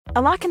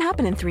A lot can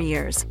happen in 3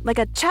 years, like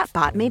a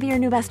chatbot may be your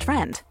new best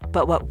friend.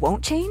 But what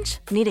won't change?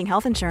 Needing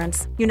health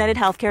insurance. United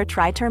Healthcare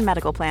Tri-Term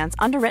Medical Plans,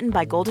 underwritten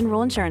by Golden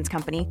Rule Insurance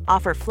Company,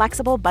 offer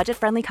flexible,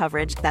 budget-friendly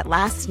coverage that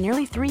lasts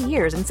nearly 3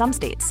 years in some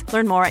states.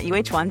 Learn more at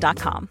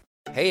uh1.com.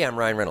 Hey, I'm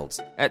Ryan Reynolds.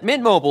 At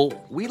Mint Mobile,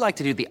 we like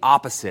to do the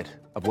opposite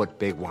of what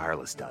Big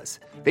Wireless does.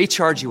 They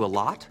charge you a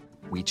lot,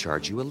 we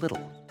charge you a little.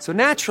 So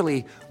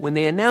naturally, when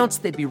they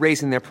announced they'd be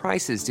raising their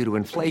prices due to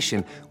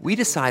inflation, we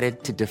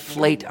decided to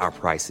deflate our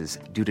prices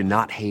due to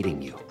not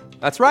hating you.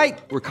 That's right.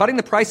 We're cutting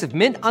the price of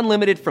Mint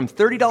Unlimited from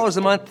 $30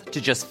 a month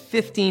to just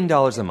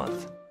 $15 a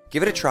month.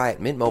 Give it a try at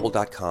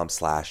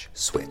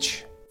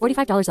mintmobile.com/switch.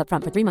 $45 up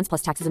front for 3 months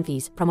plus taxes and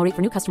fees. Promo rate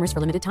for new customers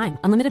for limited time.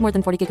 Unlimited more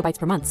than 40 gigabytes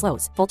per month.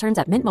 Slows full terms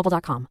at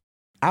mintmobile.com.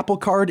 Apple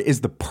Card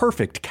is the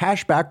perfect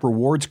cashback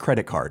rewards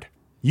credit card.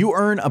 You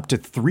earn up to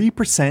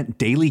 3%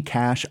 daily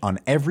cash on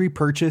every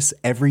purchase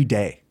every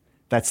day.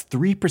 That's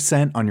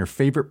 3% on your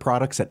favorite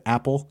products at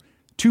Apple,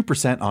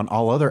 2% on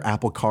all other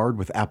Apple Card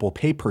with Apple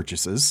Pay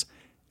purchases,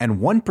 and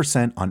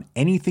 1% on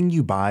anything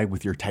you buy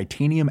with your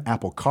titanium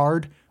Apple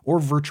Card or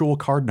virtual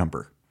card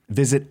number.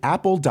 Visit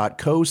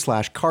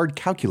apple.co/card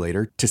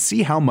calculator to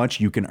see how much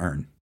you can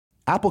earn.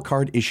 Apple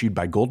Card issued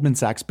by Goldman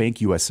Sachs Bank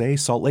USA,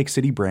 Salt Lake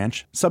City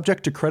branch,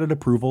 subject to credit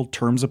approval,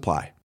 terms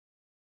apply.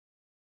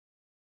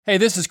 Hey,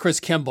 this is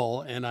Chris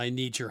Kimball, and I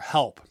need your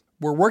help.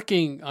 We're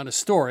working on a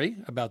story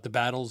about the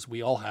battles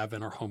we all have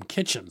in our home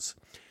kitchens.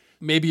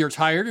 Maybe you're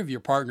tired of your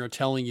partner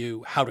telling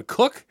you how to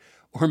cook,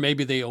 or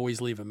maybe they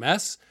always leave a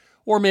mess,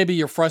 or maybe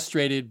you're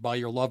frustrated by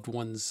your loved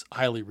one's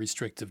highly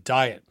restrictive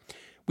diet.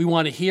 We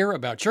want to hear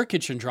about your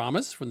kitchen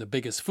dramas, from the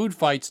biggest food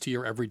fights to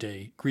your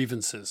everyday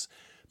grievances.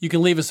 You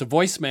can leave us a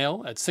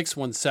voicemail at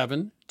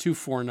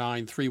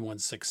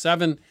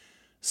 617-249-3167,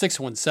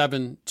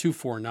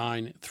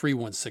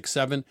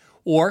 617-249-3167,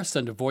 or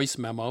send a voice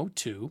memo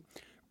to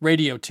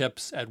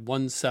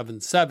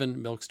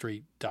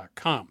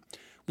radiotips@177milkstreet.com.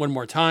 One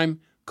more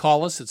time,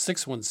 call us at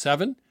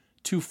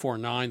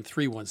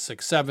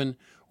 617-249-3167,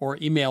 or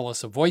email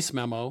us a voice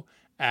memo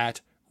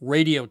at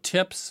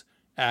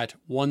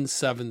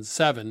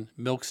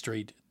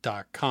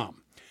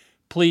radiotips@177milkstreet.com.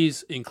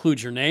 Please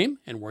include your name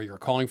and where you're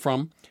calling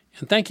from,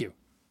 and thank you.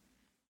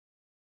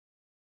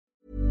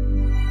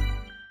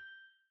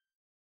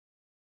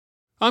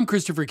 I'm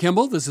Christopher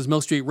Kimball. This is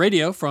Milk Street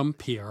Radio from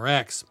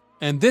PRX,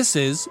 and this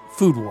is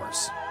Food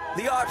Wars.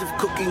 The art of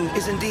cooking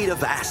is indeed a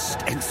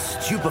vast and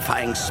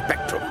stupefying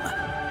spectrum.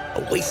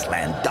 A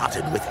wasteland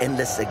dotted with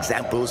endless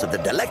examples of the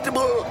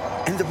delectable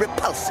and the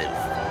repulsive.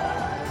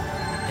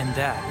 And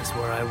that is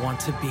where I want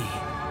to be,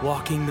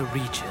 walking the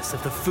reaches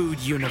of the food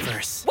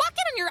universe. Walk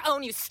it on your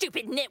own, you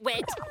stupid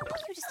nitwit!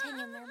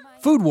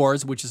 Food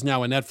Wars, which is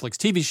now a Netflix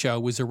TV show,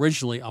 was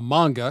originally a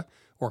manga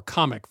or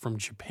comic from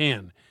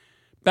Japan.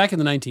 Back in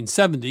the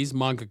 1970s,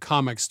 manga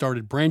comics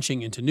started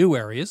branching into new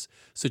areas,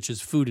 such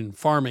as food and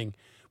farming,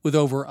 with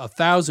over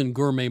 1,000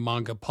 gourmet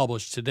manga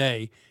published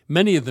today,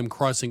 many of them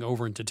crossing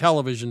over into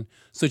television,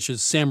 such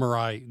as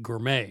Samurai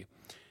Gourmet.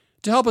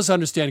 To help us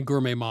understand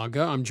gourmet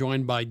manga, I'm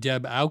joined by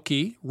Deb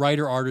Aoki,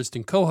 writer, artist,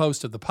 and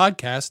co-host of the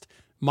podcast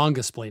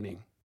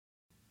Mangasplaining.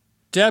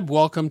 Deb,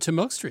 welcome to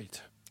Milk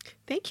Street.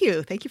 Thank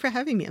you. Thank you for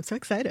having me. I'm so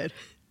excited.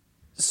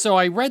 So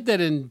I read that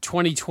in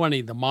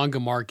 2020, the manga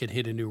market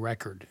hit a new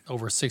record,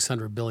 over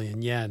 600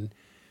 billion yen,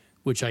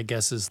 which I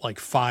guess is like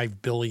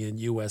 $5 billion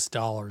US.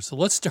 So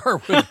let's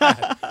start with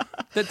that.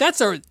 That's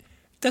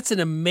an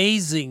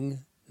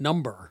amazing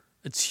number.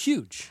 It's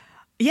huge.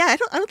 Yeah, I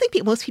don't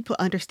think most people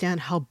understand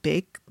how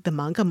big the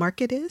manga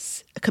market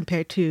is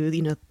compared to,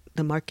 the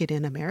market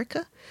in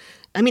America.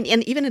 I mean,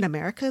 and even in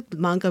America, the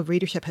manga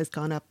readership has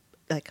gone up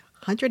like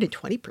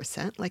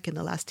 120%, like in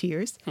the last 2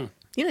 years.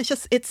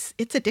 It's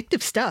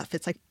addictive stuff.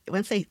 It's like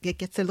once it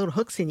gets their little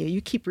hooks in you,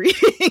 you keep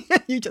reading,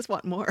 you just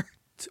want more.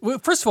 Well,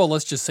 first of all,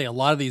 let's just say a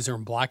lot of these are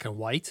in black and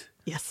white.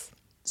 Yes.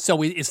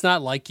 So it's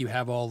not like you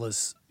have all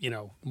this,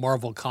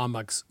 Marvel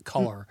Comics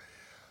color.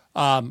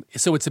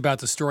 So it's about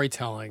the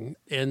storytelling.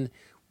 And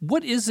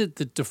what is it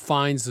that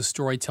defines the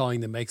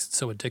storytelling that makes it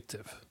so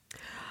addictive?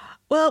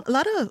 Well, a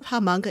lot of how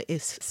manga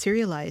is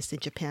serialized in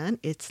Japan,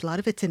 a lot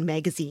of it's in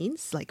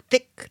magazines, like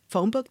thick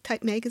phone book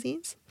type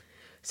magazines.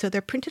 So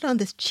they're printed on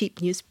this cheap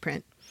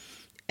newsprint,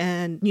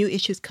 and new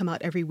issues come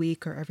out every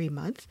week or every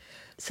month.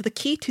 So the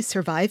key to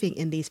surviving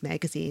in these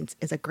magazines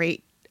is a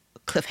great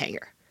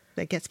cliffhanger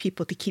that gets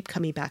people to keep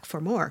coming back for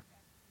more.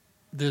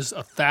 There's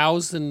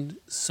 1,000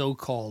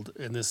 so-called,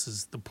 and this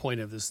is the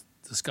point of this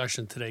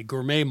discussion today,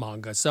 gourmet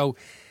manga. So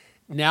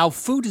now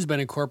food has been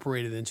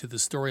incorporated into the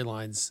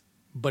storylines,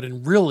 but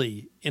in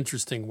really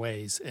interesting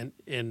ways.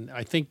 And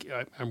I think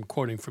I'm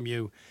quoting from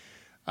you.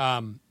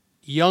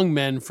 Young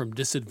men from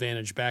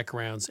disadvantaged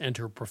backgrounds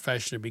enter a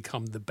profession and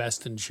become the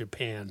best in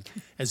Japan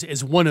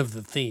as one of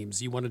the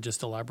themes. You want to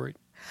just elaborate?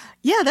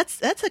 Yeah,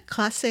 that's a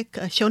classic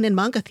shonen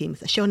manga theme.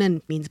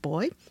 Shonen means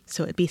boy,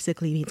 so it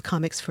basically means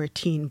comics for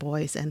teen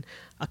boys. And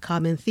a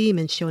common theme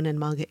in shonen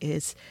manga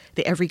is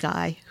the every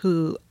guy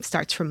who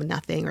starts from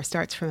nothing or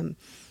starts from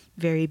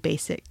very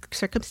basic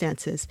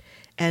circumstances,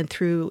 and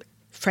through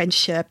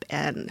friendship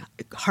and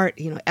heart,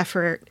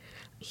 effort,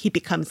 he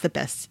becomes the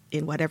best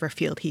in whatever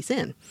field he's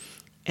in.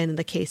 And in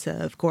the case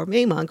of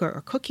gourmet manga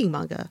or cooking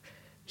manga,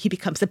 he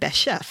becomes the best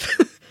chef.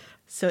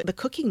 So the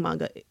cooking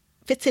manga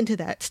fits into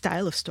that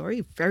style of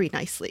story very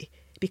nicely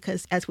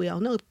because, as we all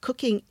know,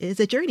 cooking is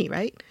a journey,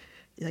 right?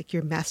 Like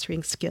you're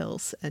mastering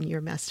skills and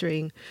you're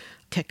mastering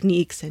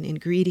techniques and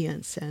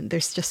ingredients, and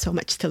there's just so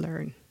much to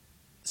learn.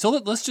 So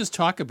let's just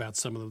talk about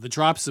some of them. The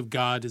Drops of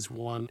God is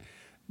one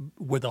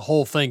where the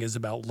whole thing is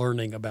about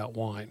learning about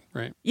wine,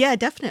 right? Yeah,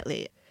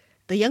 definitely.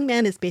 The young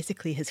man is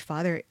basically, his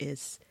father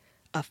is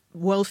a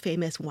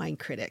world-famous wine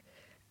critic,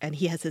 and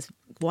he has this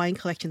wine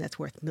collection that's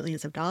worth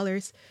millions of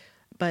dollars,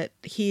 but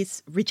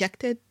he's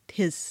rejected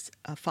his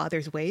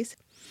father's ways,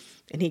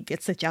 and he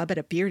gets a job at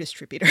a beer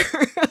distributor.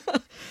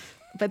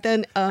 But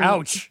then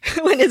Ouch.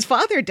 When his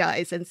father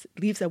dies and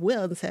leaves a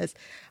will and says,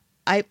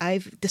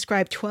 I've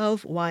described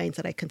 12 wines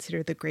that I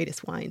consider the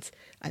greatest wines.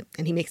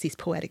 And he makes these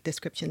poetic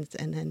descriptions.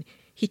 And then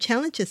he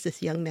challenges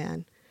this young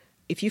man.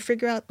 If you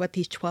figure out what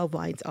these 12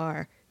 wines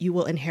are, you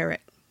will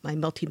inherit my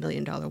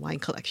multi-million-dollar wine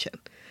collection.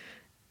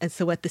 And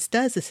so what this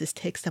does is this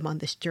takes them on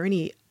this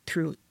journey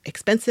through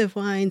expensive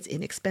wines,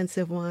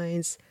 inexpensive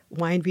wines,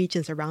 wine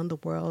regions around the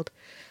world.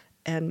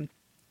 And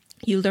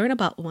you learn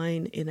about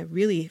wine in a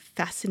really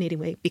fascinating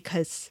way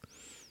because,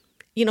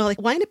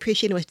 like wine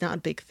appreciation was not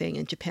a big thing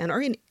in Japan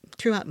or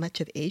throughout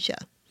much of Asia.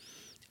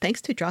 Thanks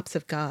to Drops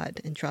of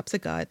God, and Drops of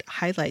God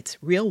highlights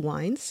real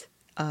wines,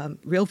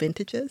 real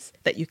vintages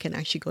that you can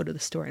actually go to the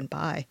store and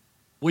buy.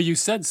 Well, you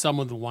said some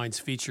of the wines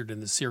featured in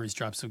the series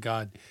Drops of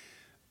God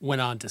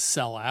went on to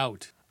sell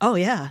out. Oh,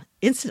 yeah,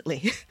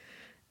 instantly.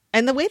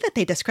 And the way that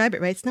they describe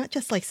it, right, it's not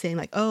just like saying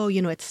like, oh,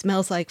 it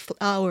smells like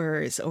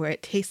flowers or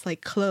it tastes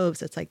like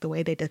cloves. It's like the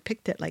way they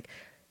depict it, like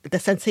the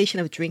sensation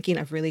of drinking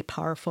a really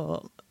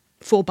powerful,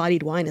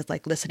 full-bodied wine is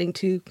like listening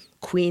to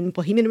Queen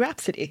Bohemian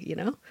Rhapsody,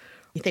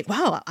 You think,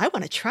 wow, I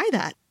want to try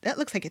that. That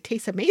looks like it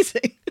tastes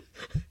amazing.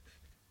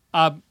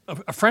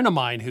 A friend of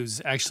mine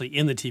who's actually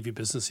in the TV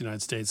business in the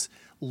United States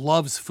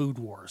loves Food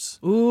Wars.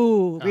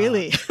 Ooh,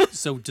 really?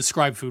 So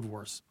describe Food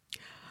Wars.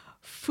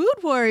 Food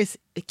Wars,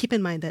 keep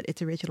in mind that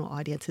its original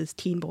audience is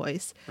teen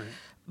boys. Right.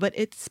 But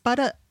it's about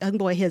a young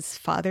boy. His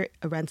father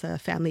runs a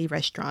family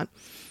restaurant.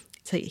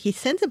 So he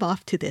sends him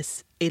off to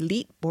this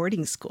elite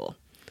boarding school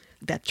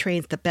that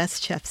trains the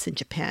best chefs in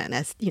Japan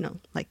as,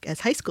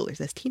 as high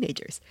schoolers, as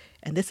teenagers.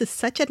 And this is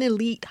such an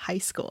elite high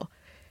school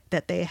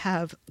that they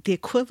have the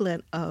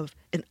equivalent of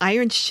an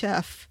Iron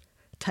Chef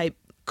type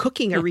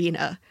cooking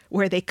arena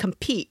where they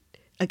compete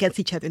against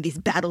each other in these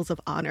battles of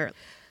honor.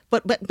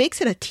 But what makes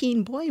it a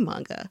teen boy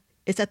manga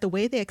is that the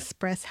way they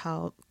express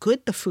how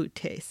good the food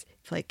tastes.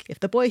 Like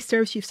if the boy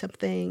serves you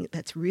something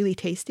that's really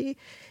tasty,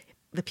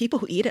 the people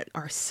who eat it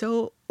are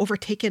so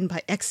overtaken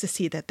by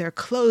ecstasy that their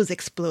clothes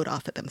explode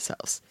off of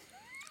themselves.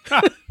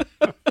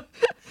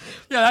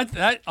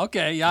 Yeah,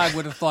 okay. Yeah, I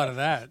would have thought of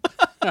that.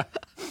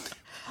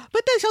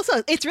 But there's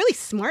also, it's really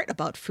smart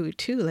about food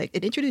too. Like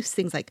it introduced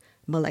things like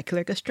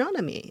molecular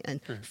gastronomy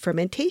and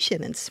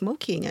fermentation and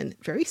smoking and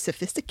very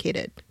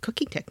sophisticated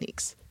cooking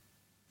techniques.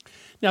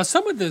 Now,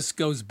 some of this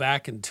goes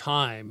back in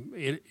time.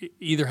 It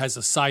either has a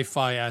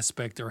sci-fi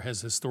aspect or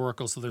has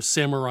historical. So there's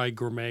Samurai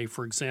Gourmet,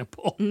 for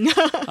example.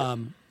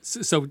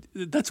 So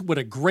that's what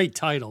a great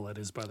title it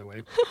is, by the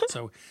way.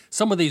 So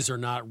some of these are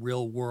not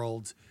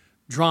real-world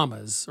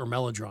dramas or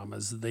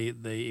melodramas.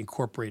 They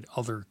incorporate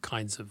other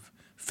kinds of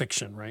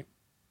fiction, right?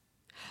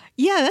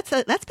 Yeah,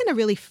 that's been a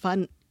really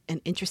fun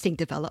and interesting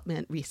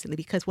development recently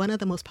because one of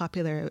the most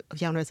popular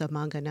genres of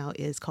manga now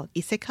is called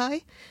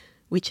isekai,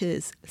 which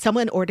is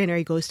someone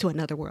ordinary goes to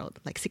another world.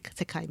 Like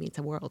sekai means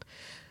a world.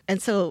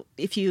 And so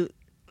if you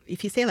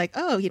say like,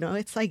 oh,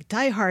 it's like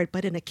Die Hard,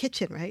 but in a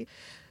kitchen, right?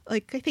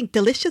 Like I think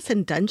Delicious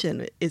in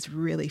Dungeon is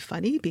really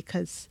funny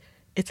because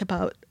it's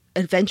about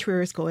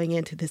adventurers going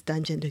into this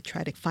dungeon to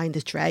try to find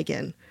this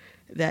dragon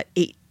that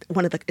ate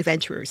one of the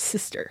adventurers'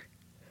 sister.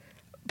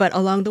 But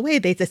along the way,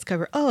 they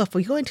discover, oh, if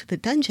we go into the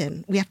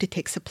dungeon, we have to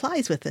take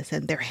supplies with us,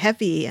 and they're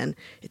heavy, and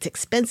it's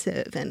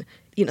expensive, and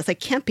it's like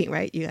camping,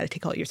 right? You got to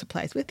take all your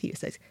supplies with you.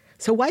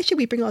 So why should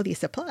we bring all these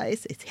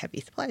supplies? It's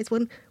heavy supplies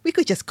when we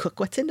could just cook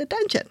what's in the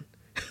dungeon.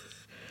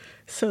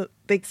 So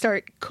they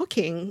start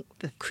cooking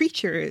the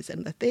creatures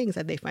and the things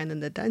that they find in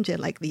the dungeon,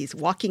 like these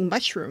walking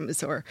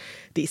mushrooms or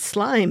these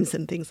slimes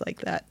and things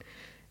like that.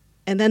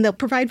 And then they'll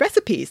provide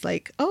recipes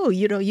like, oh,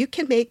 you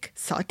can make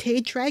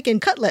sauteed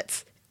dragon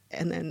cutlets,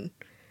 and then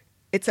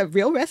it's a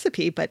real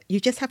recipe, but you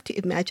just have to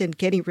imagine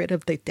getting rid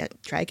of the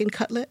dragon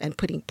cutlet and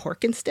putting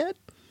pork instead.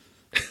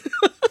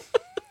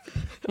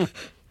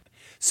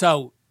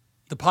 So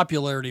the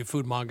popularity of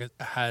food manga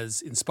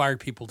has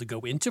inspired people to go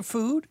into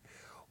food,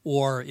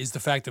 or is the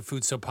fact that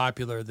food's so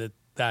popular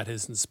that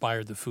has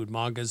inspired the food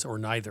mangas, or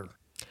neither?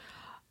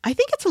 I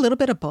think it's a little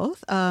bit of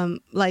both.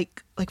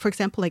 Like for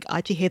example, like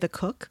Ajihei the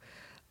Cook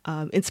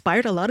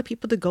inspired a lot of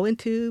people to go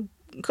into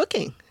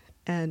cooking.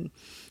 And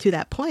to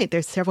that point,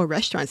 there's several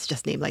restaurants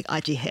just named like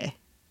Ajihei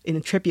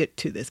in tribute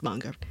to this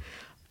manga.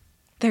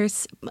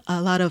 There's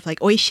a lot of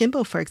like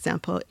Oishimbo, for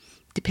example,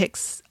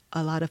 depicts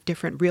a lot of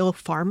different real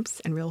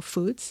farms and real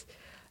foods.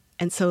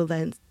 And so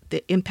then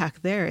the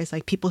impact there is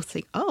like people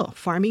think, oh,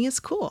 farming is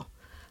cool.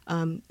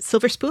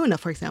 Silver Spoon,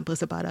 for example,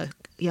 is about a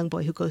young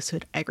boy who goes to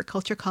an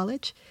agriculture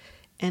college.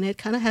 And it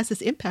kind of has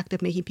this impact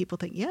of making people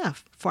think, yeah,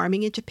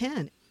 farming in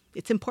Japan,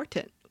 it's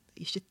important.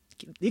 You should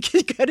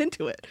get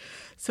into it.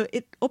 So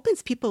it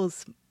opens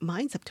people's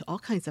minds up to all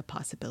kinds of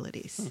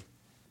possibilities.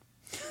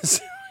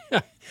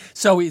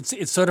 So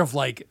it's sort of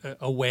like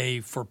a way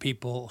for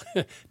people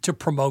to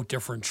promote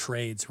different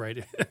trades,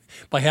 right?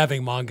 By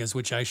having mangas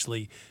which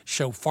actually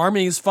show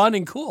farming is fun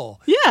and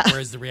cool. Yeah.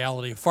 Whereas the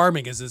reality of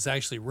farming is it's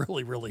actually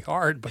really, really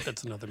hard, but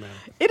that's another matter.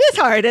 It is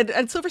hard,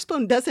 and Silver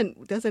Spoon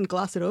doesn't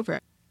gloss it over.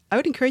 I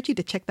would encourage you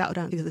to check that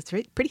out because it's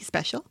pretty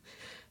special.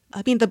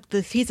 I mean,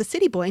 he's a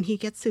city boy and he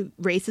gets to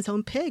raise his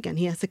own pig, and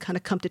he has to kind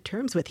of come to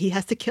terms with he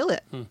has to kill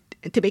it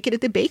to make it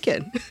into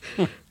bacon.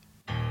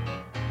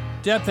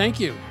 Deb,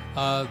 thank you.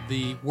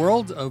 The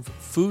world of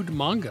food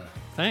manga.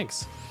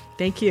 Thanks.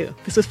 Thank you.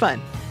 This was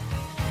fun.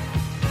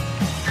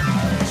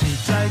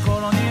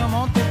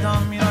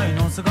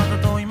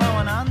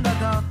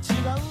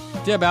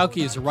 Deb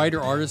Aoki is a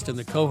writer, artist, and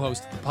the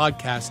co-host of the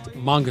podcast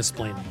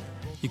Mangasplaining.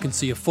 You can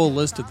see a full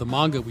list of the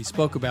manga we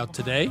spoke about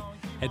today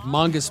at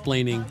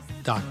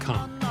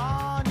mangasplaining.com.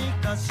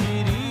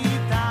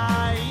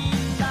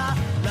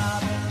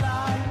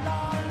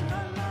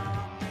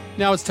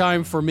 Now it's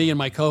time for me and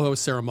my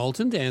co-host Sarah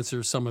Moulton to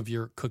answer some of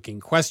your cooking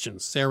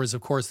questions. Sarah is, of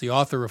course, the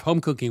author of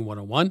Home Cooking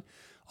 101,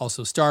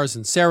 also stars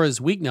in Sarah's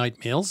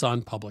Weeknight Meals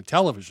on public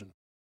television.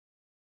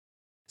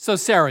 So,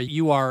 Sarah,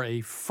 you are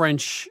a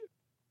French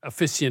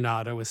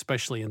aficionado,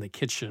 especially in the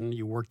kitchen.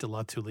 You worked at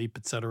La Tulipe,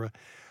 etc.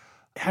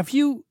 Have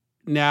you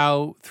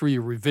now, through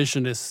your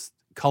revisionist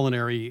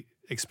culinary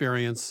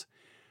experience,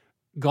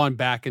 gone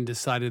back and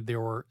decided there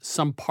were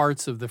some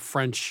parts of the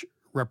French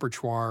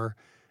repertoire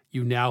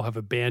you now have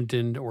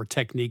abandoned, or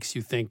techniques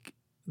you think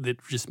that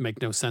just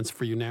make no sense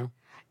for you now?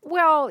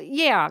 Well,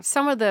 yeah,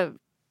 some of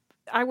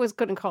I was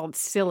going to call it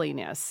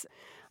silliness.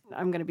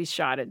 I'm going to be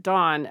shot at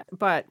dawn,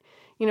 but,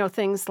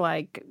 things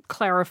like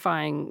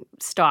clarifying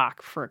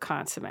stock for a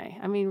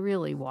consommé. I mean,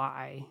 really,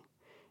 why?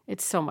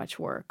 It's so much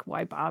work.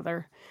 Why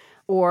bother?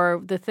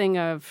 Or the thing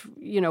of,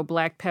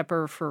 black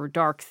pepper for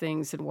dark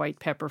things and white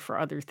pepper for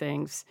other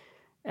things.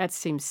 That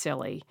seems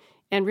silly.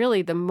 And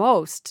really the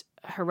most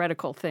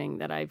heretical thing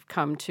that I've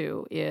come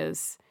to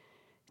is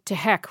to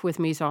heck with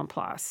mise en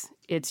place.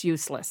 It's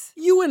useless.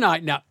 You and I,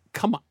 now,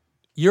 come on.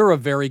 You're a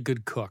very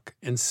good cook.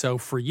 And so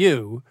for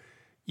you,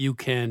 you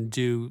can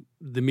do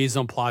the mise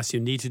en place you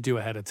need to do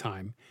ahead of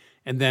time.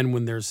 And then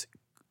when there's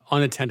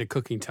unattended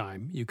cooking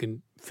time, you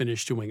can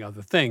finish doing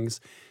other things.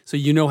 So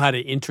you know how to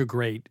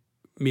integrate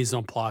mise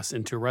en place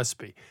into a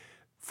recipe.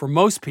 For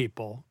most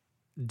people,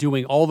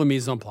 doing all the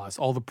mise en place,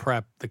 all the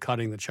prep, the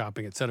cutting, the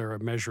chopping, et cetera,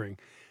 measuring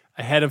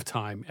ahead of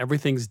time,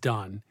 everything's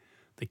done,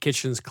 the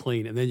kitchen's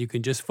clean, and then you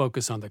can just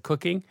focus on the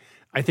cooking,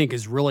 I think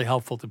is really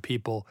helpful to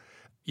people.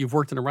 You've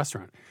worked in a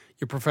restaurant.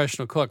 You're a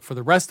professional cook. For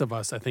the rest of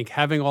us, I think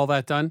having all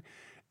that done,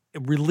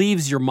 it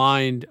relieves your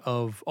mind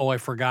of, I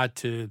forgot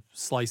to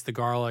slice the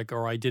garlic,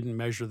 or I didn't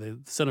measure the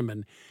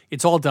cinnamon.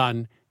 It's all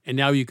done, and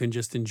now you can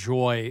just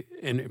enjoy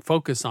and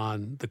focus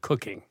on the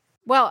cooking.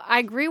 Well, I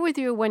agree with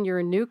you when you're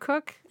a new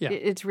cook. Yeah.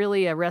 It's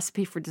really a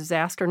recipe for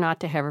disaster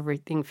not to have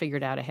everything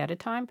figured out ahead of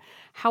time.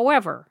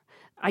 However,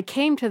 I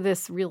came to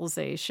this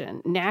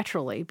realization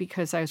naturally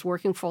because I was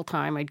working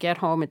full-time. I'd get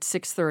home at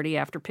 6:30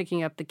 after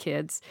picking up the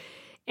kids,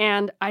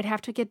 and I'd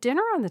have to get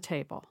dinner on the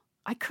table.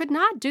 I could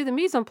not do the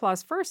mise en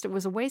place first. It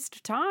was a waste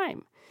of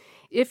time.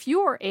 If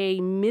you're a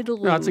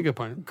middling that's a good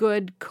point.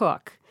 Good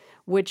cook,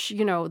 which,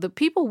 the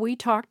people we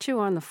talk to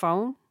on the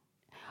phone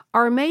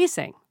are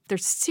amazing. They're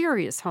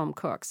serious home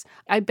cooks.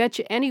 I bet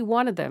you any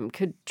one of them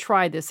could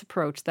try this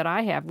approach that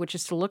I have, which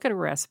is to look at a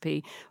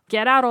recipe,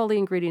 get out all the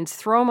ingredients,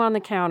 throw them on the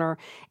counter,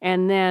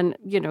 and then,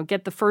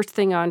 get the first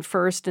thing on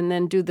first and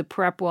then do the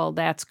prep while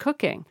that's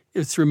cooking.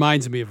 It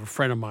reminds me of a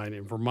friend of mine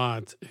in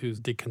Vermont who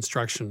did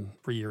construction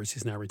for years.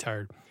 He's now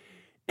retired.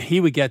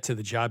 He would get to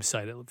the job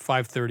site at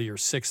 5:30 or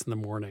 6 in the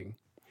morning,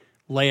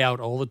 lay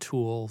out all the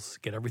tools,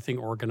 get everything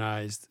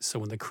organized. So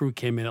when the crew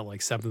came in at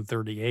like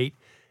 7:38,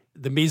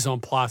 the mise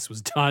en place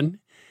was done.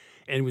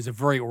 And it was a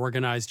very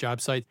organized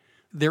job site.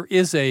 There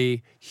is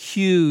a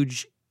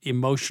huge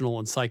emotional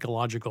and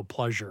psychological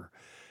pleasure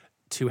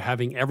to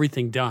having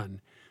everything done.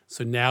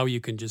 So now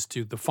you can just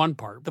do the fun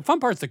part. The fun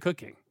part's the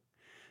cooking.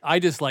 I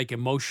just like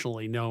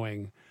emotionally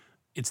knowing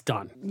it's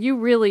done. You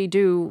really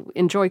do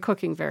enjoy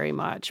cooking very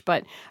much.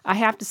 But I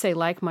have to say,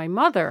 like my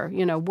mother,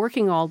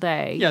 working all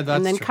day that's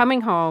and then true.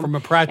 coming home From a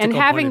practical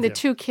and having point the of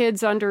view. 2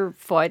 kids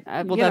underfoot.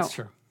 That's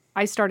true.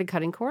 I started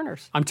cutting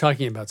corners. I'm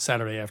talking about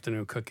Saturday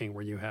afternoon cooking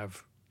where you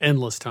have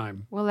endless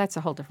time. Well, that's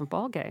a whole different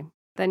ballgame.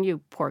 Then you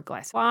pour a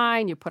glass of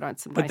wine, you put on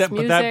some nice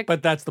music.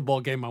 But that's the ball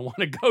game I want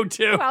to go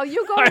to. Well,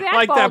 you go to that I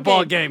like that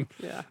ball game.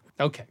 game. Yeah.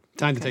 Okay,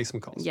 time to take some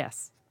calls.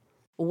 Yes.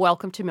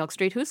 Welcome to Milk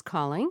Street. Who's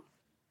calling?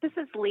 This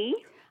is Lee.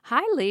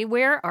 Hi, Lee.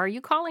 Where are you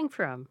calling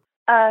from?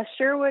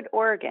 Sherwood,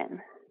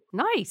 Oregon.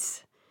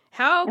 Nice.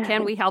 How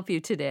can we help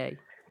you today?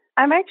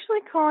 I'm actually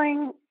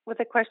calling with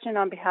a question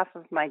on behalf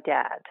of my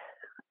dad.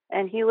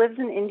 And he lives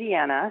in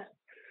Indiana.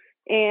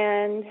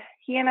 And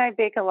he and I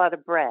bake a lot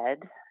of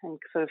bread and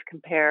sort of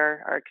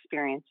compare our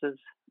experiences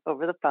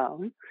over the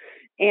phone.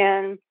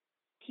 And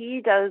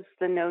he does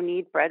the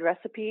no-knead bread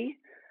recipe,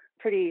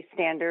 pretty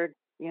standard,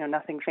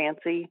 nothing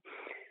fancy.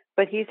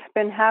 But he's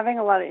been having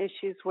a lot of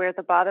issues where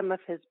the bottom of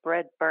his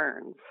bread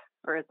burns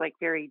or is like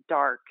very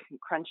dark and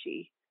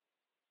crunchy.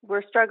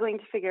 We're struggling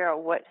to figure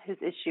out what his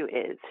issue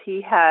is.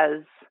 He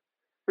has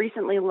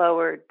recently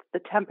lowered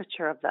the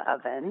temperature of the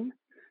oven,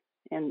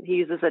 and he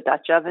uses a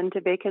Dutch oven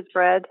to bake his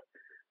bread,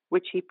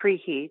 which he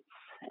preheats,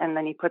 and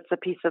then he puts a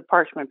piece of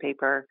parchment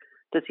paper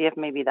to see if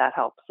maybe that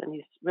helps. And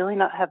he's really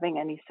not having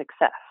any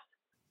success.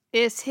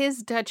 Is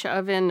his Dutch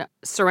oven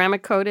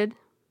ceramic coated?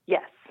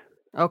 Yes.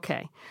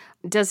 Okay.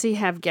 Does he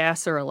have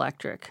gas or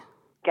electric?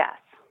 Gas.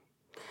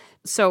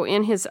 So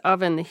in his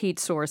oven, the heat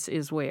source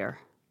is where?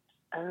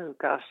 Oh,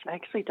 gosh. I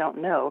actually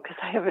don't know because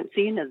I haven't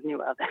seen his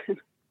new oven.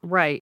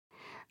 Right.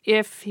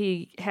 If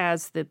he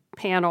has the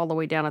pan all the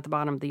way down at the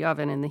bottom of the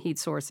oven and the heat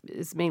source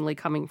is mainly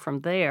coming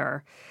from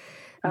there,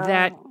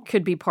 that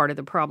could be part of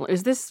the problem.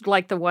 Is this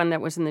like the one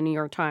that was in the New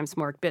York Times,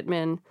 Mark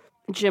Bittman,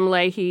 Jim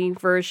Leahy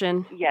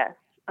version? Yes.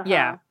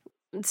 Yeah.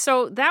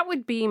 So that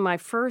would be my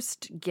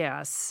first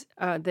guess,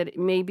 that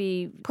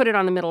maybe put it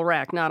on the middle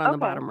rack, not on the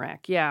bottom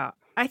rack. Yeah.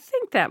 I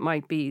think that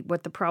might be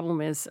what the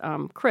problem is.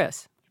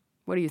 Chris,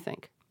 what do you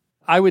think?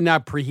 I would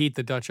not preheat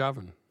the Dutch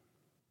oven.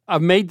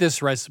 I've made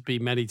this recipe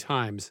many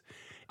times.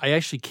 I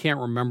actually can't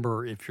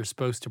remember if you're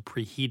supposed to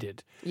preheat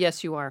it.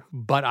 Yes, you are.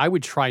 But I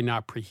would try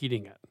not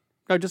preheating it.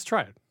 No, just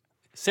try it.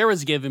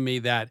 Sarah's given me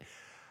that.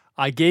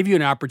 I gave you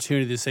an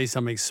opportunity to say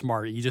something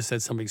smart. You just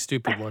said something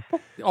stupid. Look.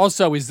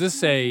 Also, is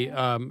this a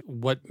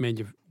what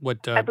menu?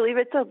 What? I believe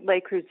it's a Le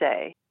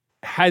Creuset.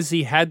 Has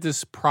he had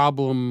this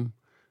problem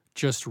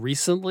just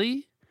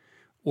recently,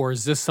 or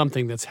is this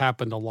something that's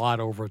happened a lot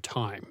over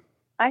time?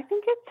 I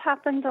think it's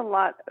happened a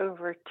lot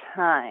over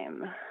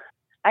time.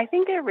 I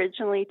think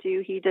originally,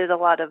 too, he did a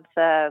lot of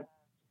the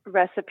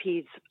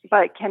recipes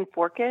by Ken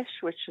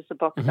Forkish, which is a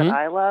book that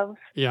I love.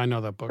 Yeah, I know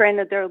that book.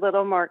 Granted, they're a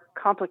little more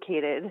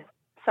complicated.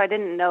 So I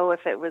didn't know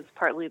if it was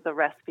partly the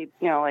recipe,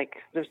 like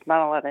there's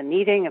not a lot of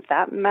kneading, if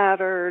that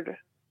mattered.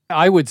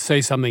 I would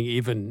say something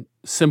even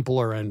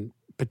simpler and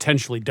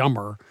potentially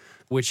dumber,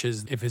 which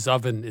is if his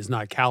oven is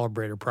not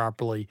calibrated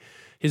properly,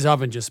 his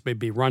oven just may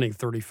be running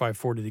 35,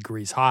 40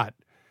 degrees hot.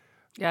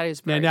 That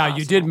is very Now, possible.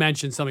 you did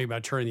mention something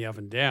about turning the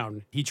oven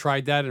down. He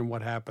tried that, and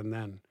what happened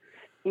then?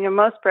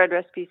 Most bread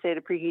recipes say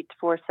to preheat to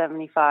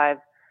 475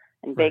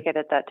 and bake it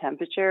at that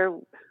temperature.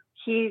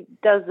 He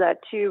does that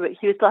too, but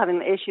he was still having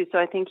the issue, so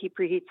I think he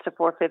preheats to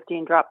 450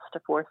 and drops to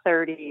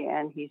 430,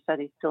 and he said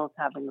he's still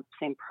having the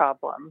same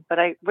problem. But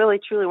I really,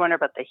 truly wonder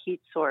about the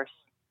heat source.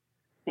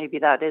 Maybe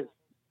that is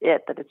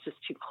it, that it's just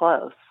too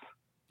close.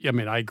 Yeah, I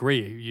mean, I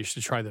agree. You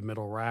should try the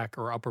middle rack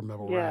or upper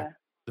middle rack.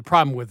 The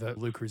problem with the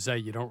Le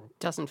Creuset, you don't...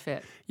 Doesn't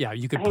fit. Yeah,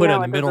 you could put it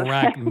in the middle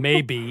rack,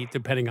 maybe,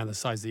 depending on the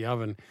size of the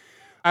oven.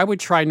 I would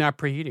try not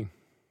preheating.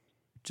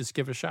 Just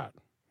give it a shot.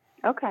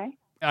 Okay.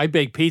 I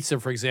bake pizza,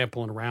 for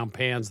example, in round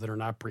pans that are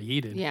not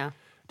preheated. Yeah.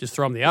 Just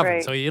throw them in the oven.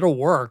 Right. So it'll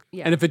work.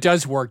 Yeah. And if it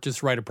does work,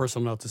 just write a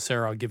personal note to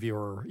Sarah. I'll give you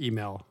her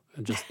email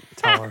and just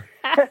tell her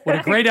what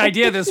a great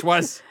idea this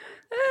was.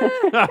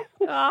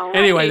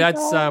 Anyway,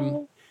 that's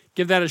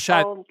give that a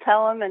shot. I'll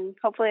tell him, and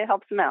hopefully it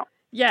helps him out.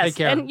 Yes. Take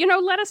care. And,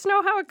 let us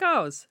know how it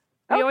goes.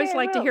 We Okay, always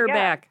like I to will, hear yeah.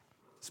 back.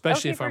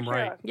 Especially Okay, if I'm for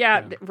sure. right.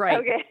 Yeah, right.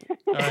 Okay.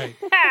 All right.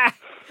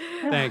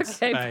 Thanks.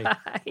 Okay, Bye. bye.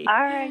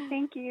 All right.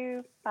 Thank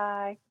you.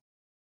 Bye.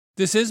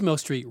 This is Milk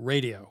Street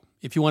Radio.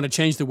 If you want to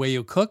change the way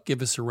you cook,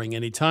 give us a ring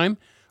anytime.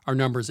 Our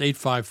number is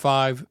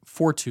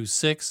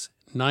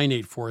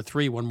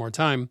 855-426-9843. One more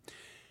time,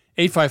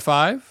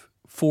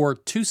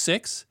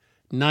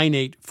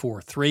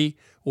 855-426-9843,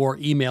 or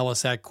email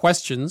us at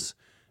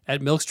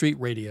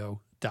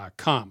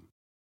questions@milkstreetradio.com.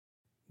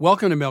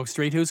 Welcome to Milk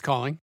Street. Who's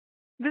calling?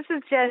 This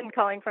is Jen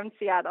calling from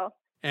Seattle.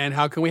 And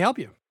how can we help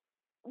you?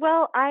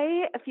 Well,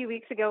 I, a few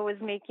weeks ago, was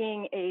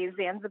making a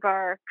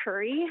Zanzibar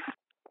curry,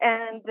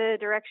 and the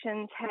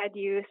directions had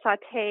you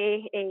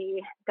saute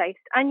a diced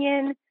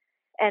onion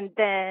and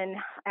then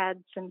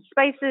add some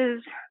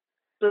spices,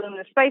 bloom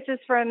the spices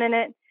for a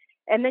minute,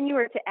 and then you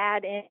were to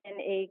add in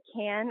a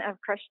can of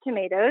crushed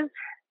tomatoes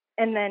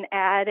and then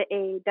add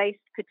a diced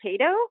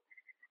potato,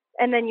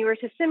 and then you were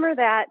to simmer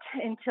that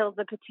until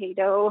the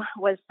potato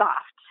was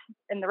soft.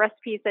 And the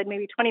recipe said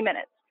maybe 20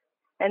 minutes.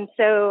 And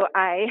so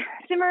I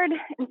simmered,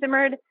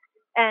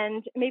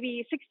 and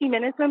maybe 60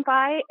 minutes went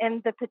by,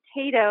 and the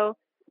potato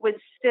was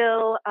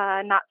still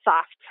not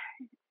soft.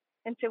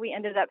 And so we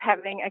ended up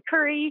having a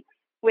curry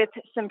with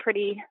some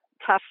pretty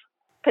tough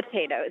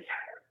potatoes.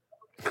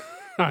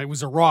 It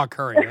was a raw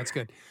curry. That's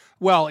good.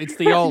 Well, it's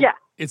the old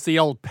it's the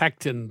old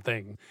pectin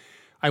thing.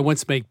 I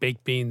once made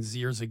baked beans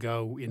years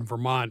ago in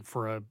Vermont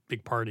for a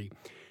big party.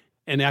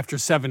 And after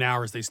 7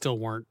 hours, they still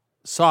weren't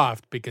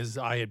soft because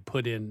I had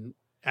put in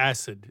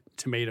acid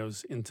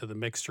tomatoes into the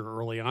mixture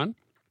early on.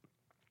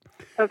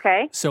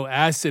 Okay. So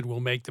acid will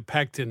make the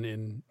pectin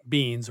in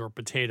beans or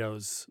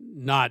potatoes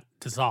not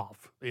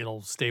dissolve.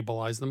 It'll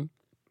stabilize them.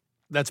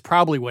 That's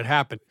probably what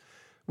happened.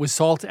 Was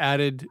salt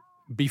added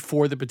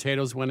before the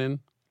potatoes went in?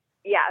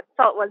 Yeah,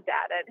 salt was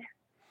added.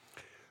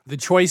 The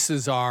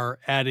choices are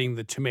adding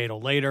the tomato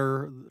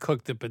later,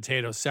 cook the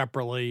potatoes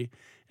separately,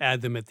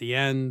 add them at the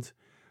end.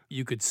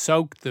 You could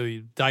soak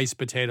the diced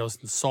potatoes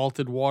in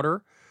salted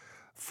water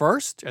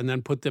first and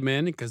then put them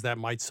in because that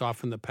might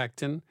soften the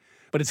pectin.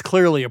 But it's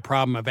clearly a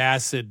problem of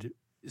acid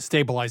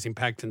stabilizing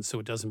pectin so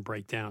it doesn't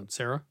break down.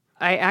 Sarah?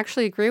 I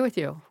actually agree with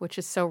you, which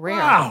is so rare.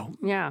 Wow.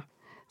 Yeah.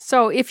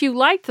 So if you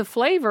like the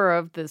flavor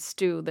of the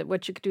stew, that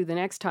what you could do the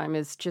next time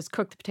is just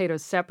cook the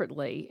potatoes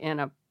separately in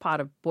a pot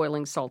of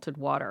boiling salted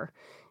water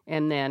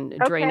and then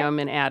drain them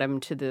and add them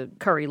to the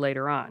curry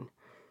later on.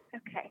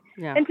 Okay.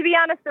 Yeah. And to be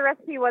honest, the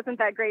recipe wasn't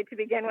that great to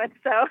begin with,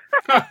 so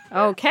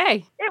Okay.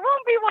 it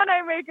won't be one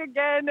I make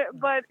again,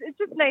 but it's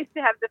just nice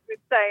to have the food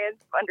science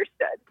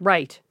understood.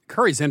 Right.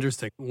 Curry's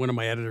interesting. One of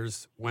my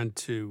editors went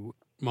to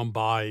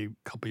Mumbai a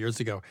couple years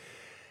ago.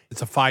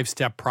 It's a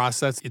 5-step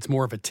process. It's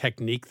more of a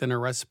technique than a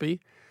recipe.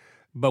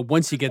 But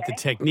once you get the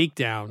technique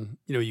down,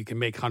 you can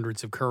make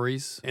hundreds of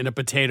curries. And a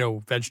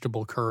potato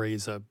vegetable curry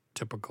is a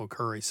typical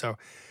curry. So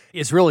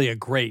it's really a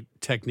great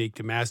technique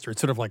to master.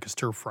 It's sort of like a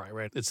stir fry,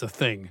 right? It's a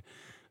thing.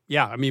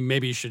 Yeah, I mean,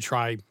 maybe you should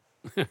try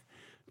a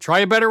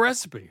better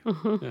recipe. Yeah.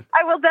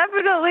 I will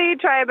definitely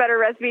try a better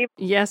recipe.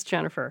 Yes,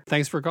 Jennifer.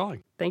 Thanks for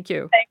calling. Thank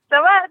you. Thanks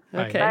so much.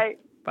 Okay.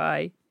 Bye.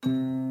 Bye.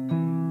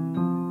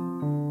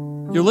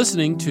 You're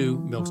listening to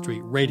Milk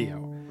Street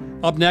Radio.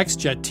 Up next,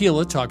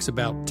 Tila talks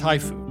about Thai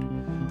food.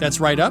 That's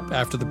right up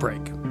after the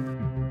break.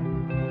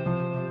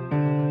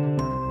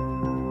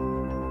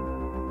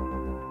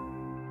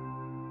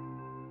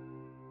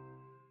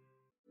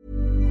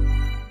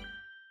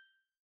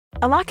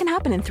 A lot can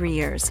happen in 3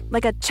 years,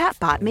 like a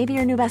chatbot may be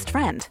your new best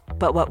friend.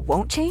 But what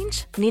won't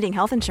change? Needing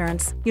health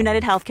insurance.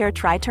 United Healthcare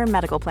Tri-Term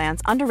Medical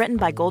Plans, underwritten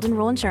by Golden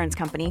Rule Insurance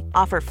Company,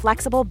 offer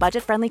flexible,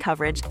 budget-friendly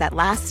coverage that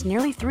lasts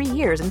nearly 3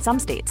 years in some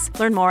states.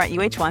 Learn more at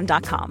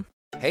uh1.com.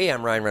 Hey,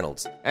 I'm Ryan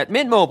Reynolds. At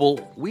Mint Mobile,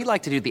 we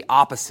like to do the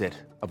opposite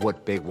of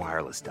what Big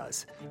Wireless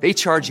does. They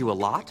charge you a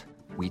lot,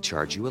 we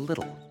charge you a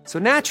little. So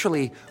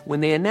naturally, when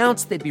they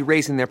announced they'd be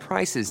raising their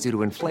prices due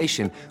to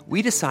inflation,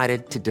 we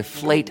decided to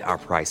deflate our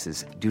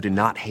prices due to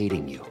not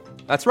hating you.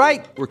 That's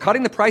right. We're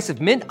cutting the price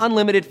of Mint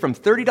Unlimited from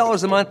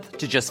 $30 a month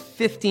to just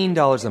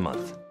 $15 a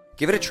month.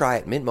 Give it a try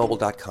at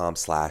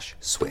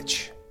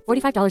mintmobile.com/switch.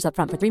 $45 up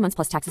front for 3 months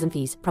plus taxes and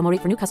fees. Promo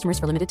rate for new customers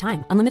for limited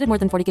time. Unlimited more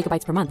than 40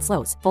 gigabytes per month.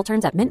 Slows full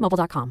terms at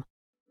mintmobile.com.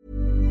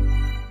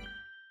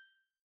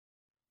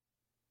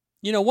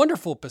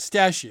 Wonderful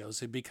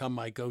pistachios have become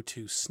my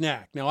go-to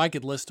snack. Now, I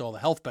could list all the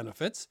health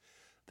benefits.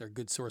 They're a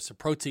good source of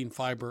protein,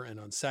 fiber, and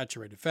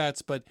unsaturated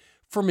fats. But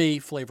for me,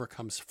 flavor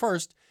comes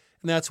first,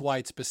 and that's why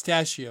it's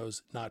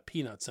pistachios, not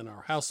peanuts, in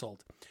our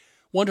household.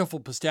 Wonderful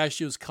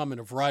pistachios come in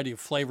a variety of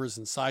flavors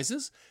and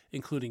sizes,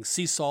 including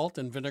sea salt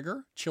and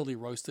vinegar, chili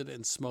roasted,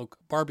 and smoked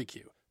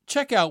barbecue.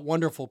 Check out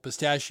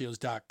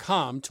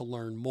wonderfulpistachios.com to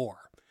learn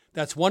more.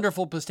 That's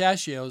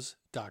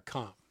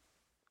wonderfulpistachios.com.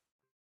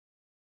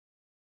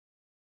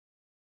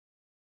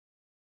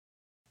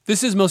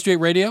 This is Milk Street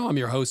Radio. I'm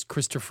your host,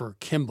 Christopher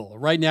Kimball.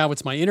 Right now,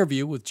 it's my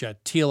interview with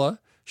Tila,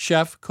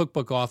 chef,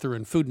 cookbook author,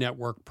 and Food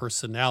Network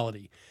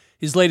personality.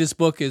 His latest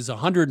book is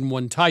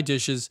 101 Thai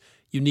Dishes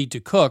You Need to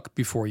Cook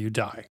Before You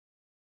Die.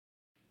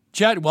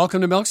 Jet,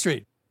 welcome to Milk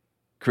Street.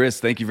 Chris,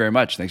 thank you very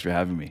much. Thanks for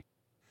having me.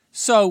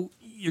 So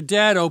your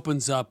dad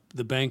opens up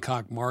the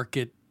Bangkok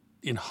market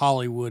in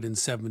Hollywood in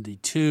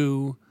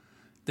 1972.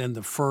 Then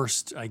the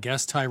first, I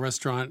guess, Thai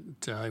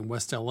restaurant in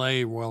West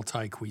LA, Royal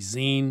Thai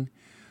Cuisine.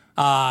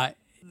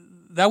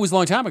 That was a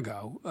long time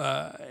ago.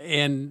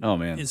 Oh,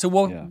 man. And so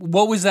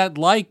what was that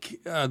like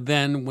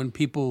then when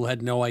people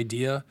had no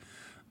idea,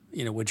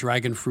 what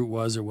dragon fruit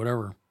was or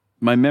whatever?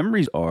 My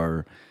memories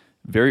are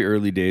very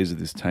early days of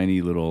this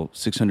tiny little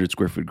 600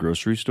 square foot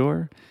grocery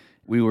store.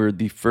 We were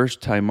the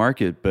first Thai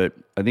market, but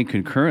I think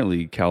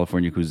concurrently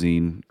California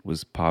cuisine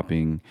was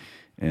popping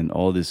and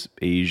all this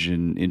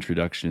Asian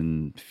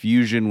introduction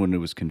fusion when it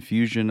was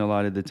confusion a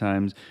lot of the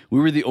times.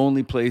 We were the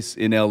only place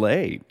in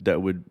LA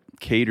that would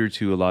cater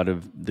to a lot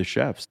of the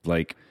chefs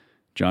like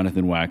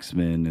Jonathan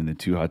Waxman and the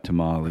Two Hot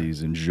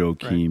Tamales and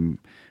Joachim. Right.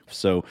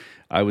 So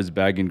I was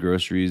bagging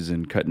groceries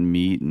and cutting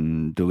meat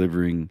and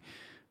delivering,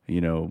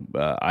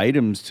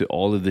 items to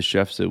all of the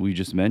chefs that we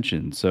just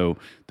mentioned. So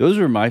those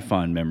were my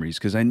fond memories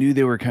because I knew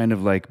they were kind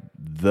of like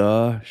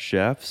the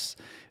chefs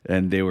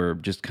and they were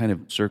just kind of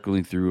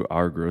circling through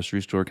our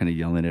grocery store, kind of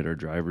yelling at our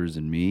drivers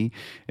and me.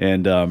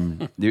 And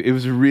it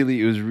was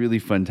really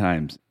fun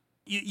times.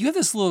 You have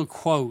this little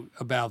quote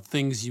about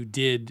things you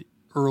did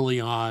early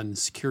on,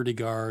 security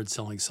guards,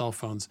 selling cell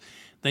phones.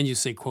 Then you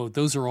say, quote,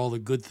 "Those are all the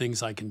good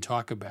things I can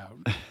talk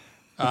about."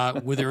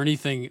 Were there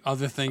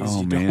other things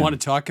you don't want to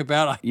talk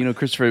about?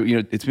 Christopher,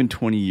 it's been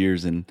 20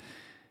 years and,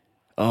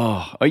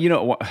 why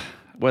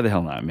the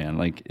hell not, man?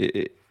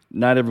 Like,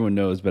 not everyone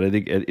knows, but I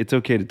think it's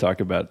okay to talk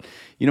about.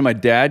 My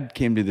dad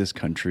came to this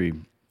country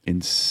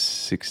in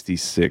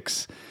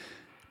 66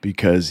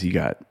 because he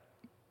got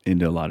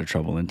into a lot of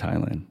trouble in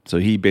Thailand. So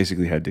he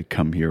basically had to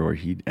come here or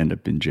he'd end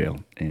up in jail.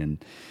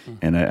 And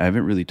I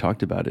haven't really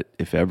talked about it,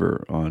 if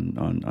ever,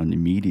 on the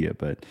media.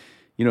 But,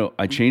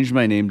 I changed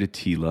my name to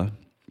Tila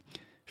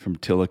from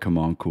Tila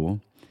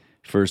Kamankul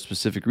for a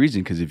specific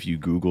reason, because if you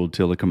Google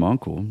Tila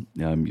Kamankul,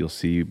 you'll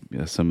see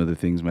some of the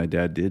things my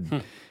dad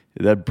did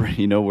that,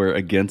 were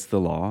against the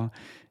law.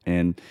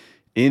 And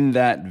in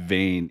that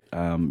vein,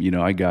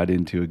 I got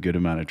into a good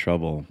amount of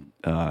trouble.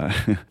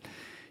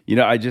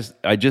 I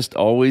just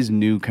always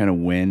knew kind of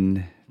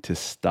when to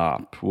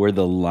stop, where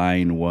the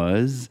line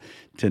was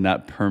to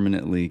not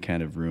permanently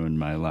kind of ruin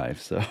my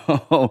life.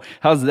 So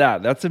how's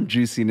that? That's some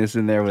juiciness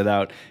in there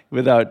without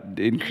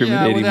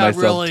incriminating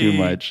myself too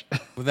much.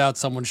 Without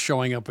someone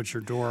showing up at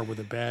your door with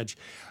a badge.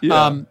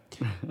 Yeah.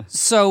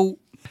 So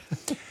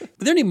were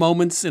there any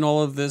moments in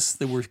all of this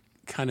that were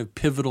kind of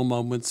pivotal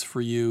moments for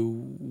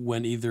you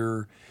when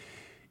either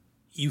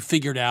you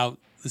figured out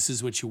this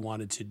is what you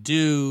wanted to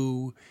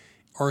do,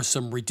 or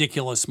some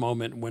ridiculous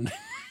moment when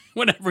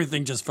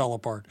everything just fell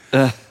apart?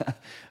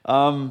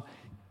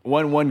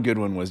 One good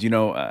one was,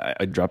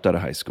 I dropped out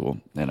of high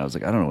school and I was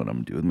like, I don't know what I'm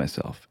gonna do with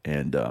myself.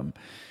 And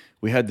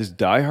we had this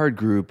diehard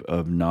group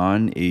of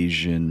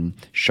non-Asian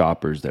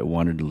shoppers that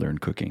wanted to learn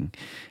cooking.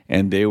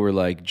 And they were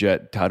like,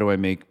 Jet, how do I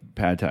make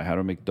pad thai? How do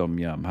I make tom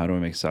yum? How do I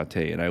make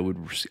satay? And I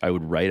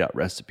would write out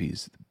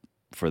recipes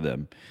for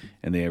them.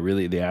 And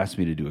they asked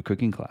me to do a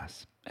cooking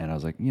class. And I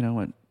was like, you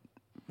know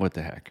what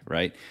the heck,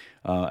 right?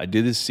 I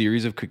did this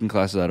series of cooking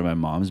classes out of my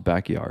mom's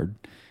backyard,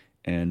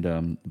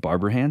 and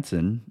Barbara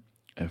Hansen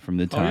from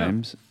the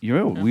Times, we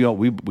know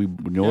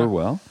her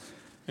well.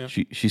 Yeah.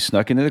 She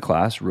snuck into the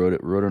class,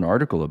 wrote an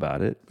article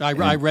about it.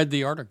 I read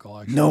the article,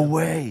 actually. No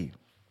way.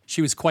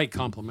 She was quite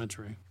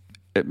complimentary.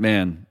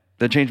 Man,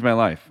 that changed my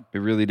life. It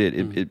really did.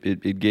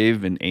 It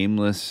gave an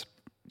aimless,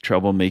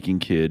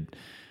 troublemaking kid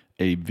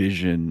a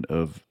vision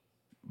of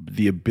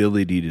the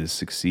ability to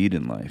succeed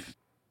in life.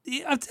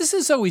 Yeah, this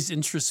has always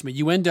interested me.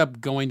 You end up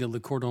going to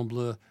Le Cordon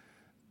Bleu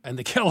and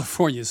the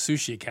California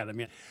Sushi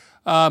Academy.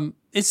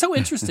 It's so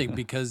interesting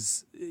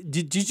because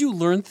did you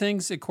learn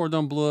things at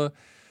Cordon Bleu,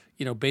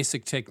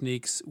 basic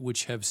techniques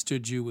which have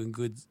stood you in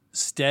good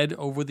stead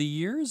over the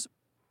years?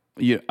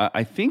 Yeah,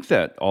 I think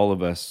that all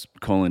of us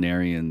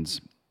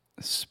culinarians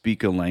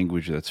speak a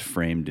language that's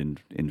framed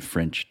in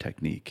French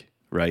technique,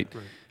 right?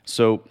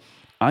 So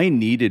I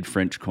needed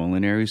French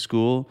culinary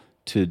school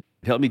to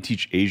help me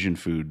teach Asian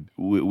food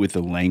with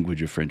the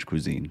language of French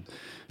cuisine.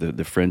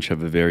 The French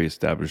have a very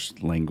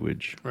established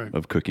language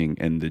of cooking,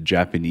 and the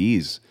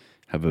Japanese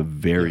have a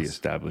very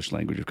established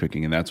language of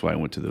cooking, and that's why I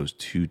went to those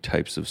two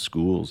types of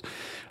schools.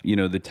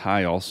 The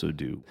Thai also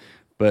do.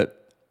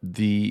 But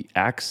the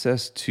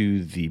access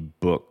to the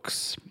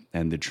books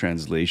and the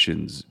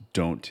translations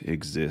don't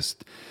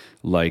exist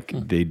like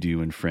they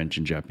do in French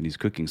and Japanese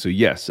cooking. So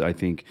yes, I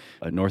think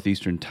a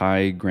Northeastern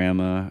Thai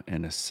grandma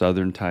and a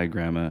Southern Thai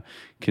grandma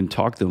can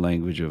talk the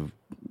language of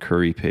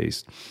curry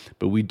paste,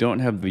 but we don't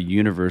have the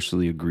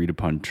universally agreed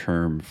upon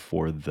term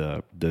for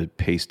the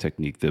paste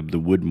technique, the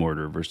wood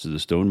mortar versus the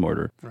stone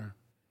mortar. Right.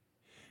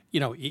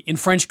 In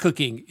French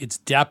cooking, it's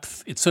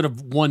depth. It's sort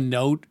of one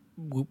note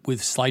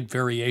with slight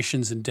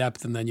variations in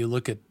depth, and then you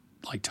look at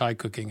like Thai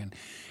cooking, and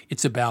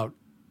it's about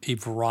a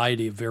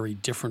variety of very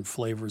different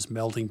flavors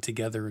melding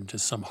together into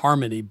some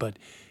harmony, but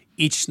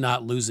each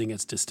not losing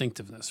its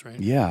distinctiveness,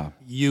 right? Yeah.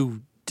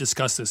 You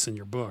discuss this in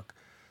your book.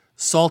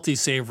 Salty,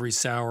 savory,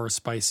 sour,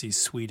 spicy,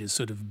 sweet is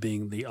sort of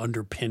being the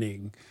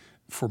underpinning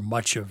for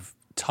much of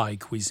Thai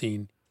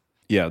cuisine.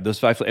 Yeah, those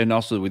five, and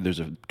also there's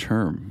a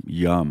term,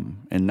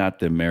 yum, and not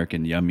the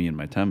American yummy in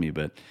my tummy,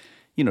 but,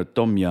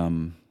 tom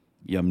yum,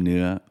 yum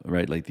nua,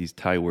 right? Like these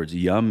Thai words.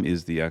 Yum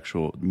is the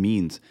actual,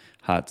 means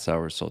hot,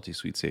 sour, salty,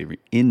 sweet, savory,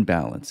 in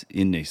balance,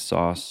 in a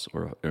sauce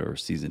or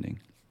seasoning.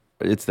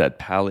 It's that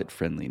palate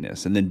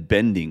friendliness. And then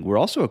bending. We're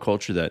also a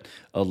culture that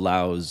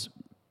allows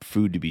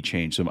food to be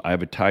changed. So I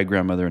have a Thai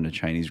grandmother and a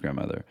Chinese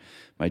grandmother.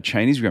 My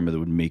Chinese grandmother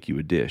would make you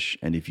a dish,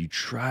 and if you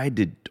tried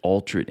to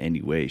alter it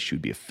any way, she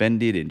would be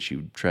offended and she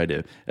would try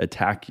to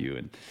attack you.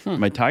 And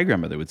my Thai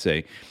grandmother would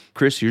say,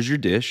 Chris, here's your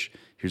dish.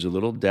 Here's a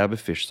little dab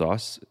of fish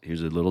sauce.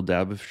 Here's a little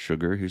dab of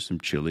sugar. Here's some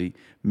chili.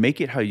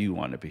 Make it how you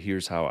want it, but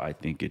here's how I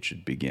think it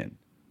should begin.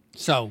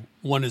 So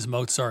one is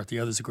Mozart, the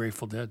other's a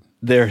Grateful Dead.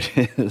 There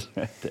it is,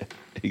 right there.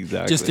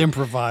 Exactly. Just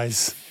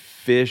improvise.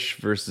 Fish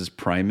versus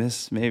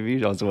Primus,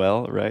 maybe, as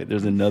well, right?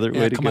 There's another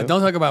way to go. Come on,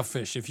 don't talk about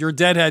fish. If you're a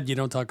deadhead, you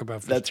don't talk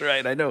about fish. That's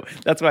right, I know.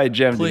 That's why I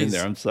jammed it in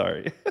there. I'm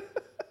sorry.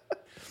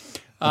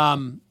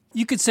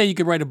 You could say you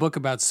could write a book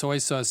about soy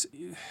sauce.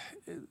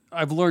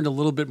 I've learned a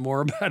little bit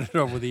more about it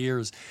over the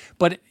years.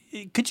 But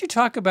could you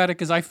talk about it?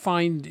 Because I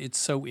find it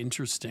so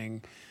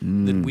interesting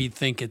that we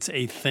think it's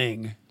a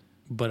thing,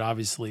 but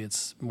obviously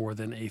it's more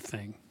than a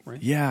thing,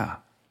 right? Yeah.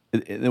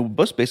 The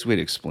most basic way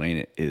to explain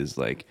it is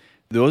like,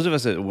 those of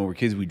us that when we were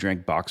kids, we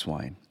drank box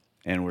wine.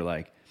 And we're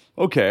like,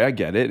 okay, I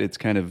get it. It's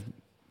kind of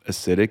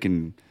acidic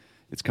and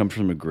it's come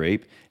from a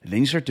grape. And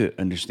then you start to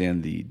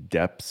understand the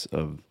depths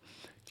of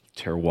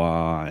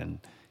terroir and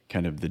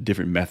kind of the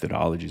different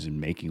methodologies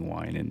in making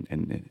wine,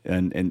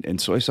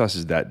 and soy sauce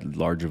is that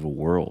large of a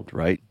world,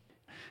 right?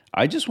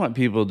 I just want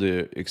people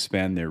to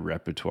expand their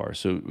repertoire.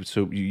 So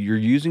you're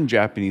using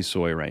Japanese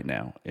soy right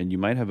now, and you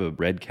might have a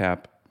red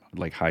cap,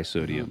 like high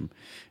sodium.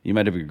 You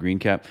might have a green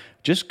cap.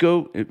 Just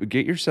go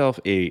get yourself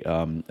a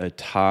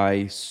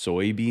Thai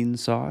soybean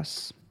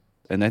sauce.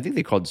 And I think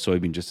they called it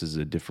soybean just as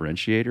a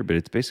differentiator, but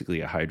it's basically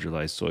a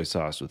hydrolyzed soy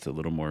sauce with a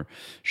little more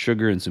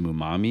sugar and some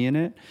umami in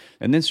it.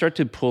 And then start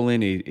to pull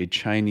in a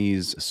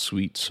Chinese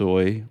sweet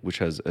soy, which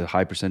has a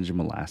high percentage of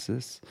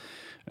molasses.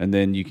 And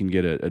then you can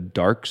get a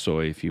dark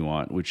soy if you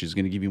want, which is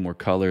going to give you more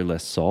color,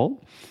 less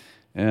salt.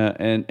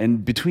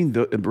 And between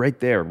right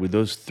there, with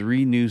those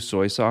 3 new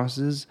soy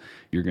sauces,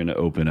 you're going to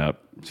open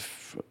up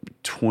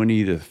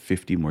 20 to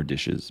 50 more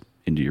dishes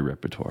into your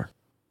repertoire.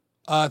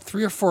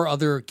 3 or 4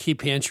 other key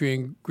pantry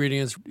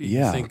ingredients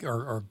you think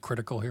are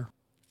critical here?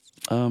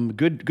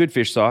 Good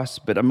fish sauce,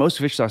 but most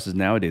fish sauces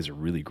nowadays are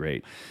really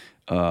great.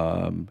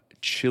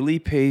 Chili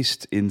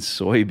paste in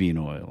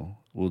soybean oil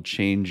will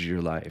change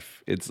your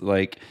life. It's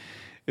like,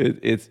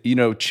 it's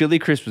chili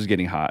crisp is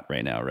getting hot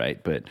right now,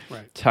 right? But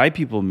Thai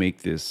people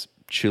make this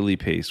chili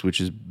paste, which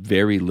is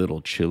very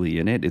little chili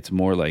in it. It's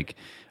more like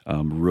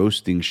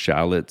roasting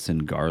shallots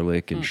and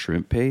garlic and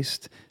shrimp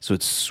paste. So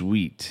it's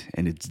sweet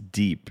and it's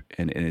deep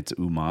and it's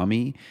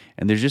umami.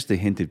 And there's just a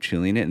hint of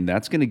chili in it. And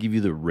that's going to give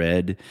you the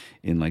red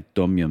in like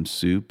tom yum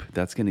soup.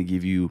 That's going to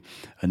give you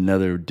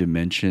another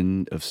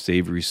dimension of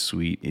savory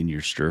sweet in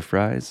your stir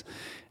fries.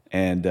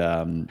 And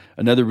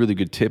another really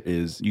good tip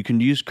is you can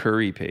use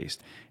curry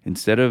paste.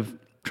 Instead of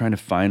trying to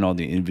find all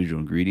the individual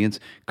ingredients,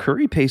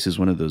 curry paste is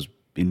one of those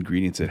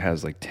ingredients that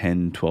has like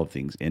 10, 12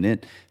 things in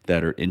it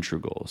that are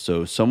integral.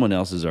 So someone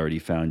else has already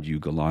found you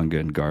galanga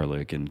and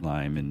garlic and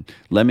lime and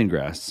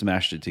lemongrass,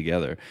 smashed it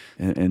together.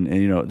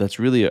 And that's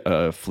really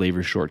a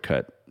flavor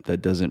shortcut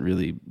that doesn't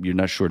really, you're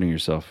not shorting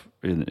yourself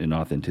in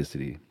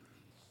authenticity.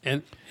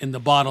 And in the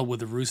bottle with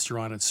the rooster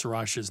on it,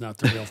 siracha is not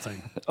the real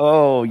thing.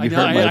 Oh, you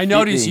heard my I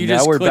noticed you now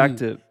just we're couldn't. back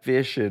to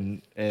fish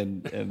and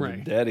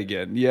Right. dead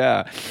again.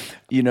 Yeah.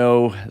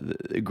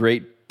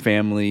 Great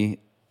family,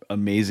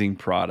 amazing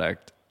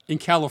product. In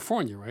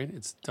California, right?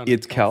 It's done.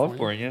 It's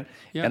California.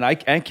 Yeah. And I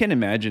can't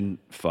imagine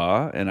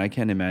pho, and I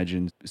can't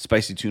imagine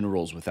spicy tuna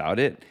rolls without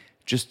it.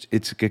 Just,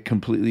 it's a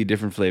completely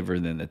different flavor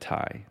than the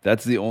Thai.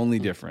 That's the only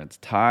difference.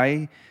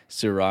 Thai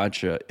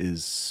sriracha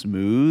is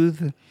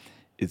smooth.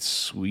 It's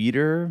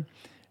sweeter.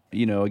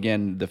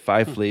 Again, the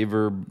 5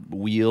 flavor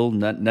wheel,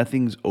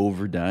 nothing's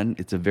overdone.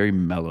 It's a very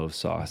mellow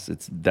sauce.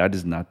 That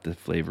is not the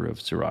flavor of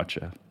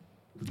sriracha.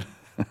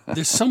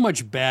 There's so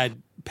much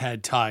bad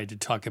pad thai to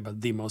talk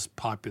about the most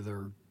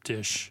popular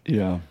dish.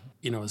 Yeah.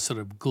 A sort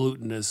of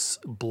glutinous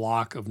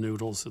block of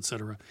noodles,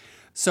 etc.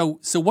 So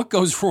what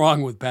goes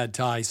wrong with pad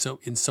thai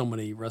in so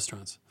many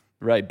restaurants?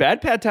 Right.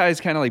 Bad pad thai is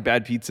kind of like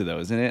bad pizza, though,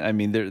 isn't it? I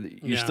mean,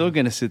 you're still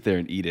going to sit there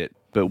and eat it.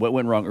 But what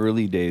went wrong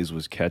early days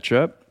was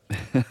ketchup.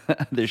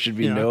 There should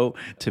be no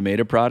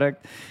tomato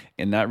product,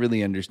 and not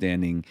really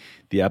understanding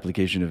the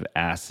application of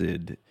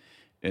acid.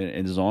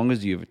 And as long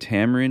as you have a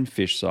tamarind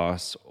fish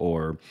sauce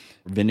or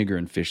vinegar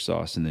and fish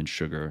sauce and then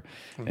sugar,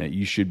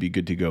 you should be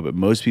good to go. But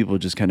most people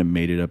just kind of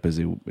made it up as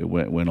it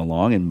went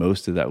along, and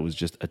most of that was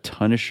just a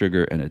ton of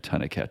sugar and a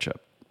ton of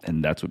ketchup.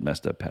 And that's what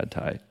messed up pad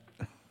thai.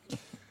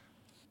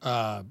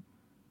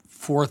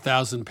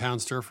 4,000-pound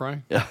stir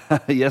fry?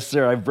 Yes,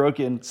 sir. I've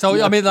broken. So,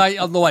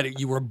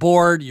 you were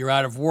bored. You're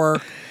out of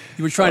work.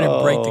 You were trying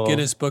to break the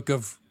Guinness Book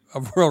of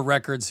World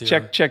Records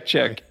here. Check.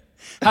 Right.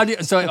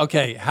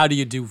 How do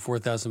you do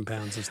 4,000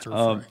 pounds of stir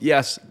fry?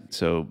 Yes.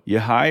 So you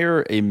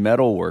hire a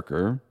metal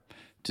worker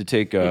to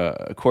take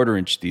a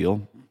 1/4-inch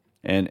steel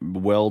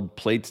and weld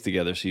plates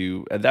together.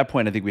 So at that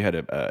point, I think we had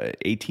a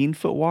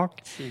 18-foot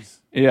wok. Jeez.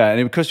 Yeah, and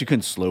of course you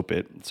couldn't slope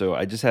it, so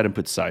I just had him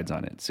put sides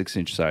on it,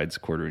 6-inch sides,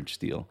 1/4-inch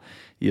steel.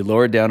 You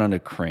lower it down on a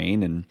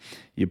crane, and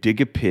you dig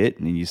a pit,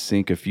 and you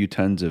sink a few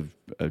tons of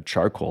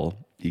charcoal.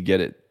 You get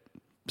it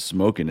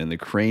smoking, and the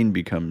crane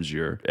becomes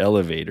your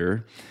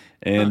elevator.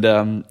 And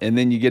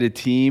then you get a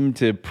team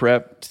to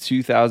prep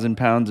 2,000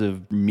 pounds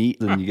of meat,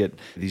 and you get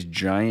these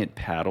giant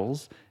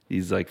paddles,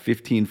 these like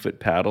 15-foot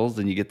paddles,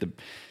 and you get the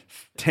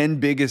 10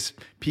 biggest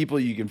people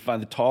you can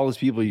find, the tallest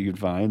people you can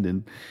find,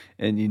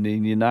 and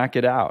you knock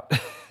it out.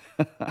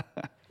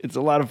 It's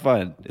a lot of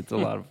fun.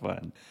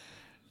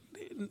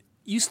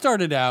 You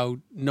started out,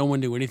 no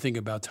one knew anything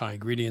about Thai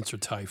ingredients or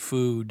Thai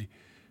food.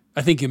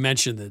 I think you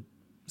mentioned that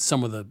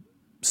some of the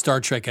Star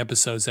Trek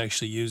episodes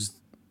actually used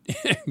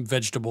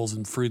vegetables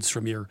and fruits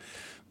from your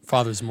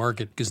father's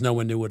market because no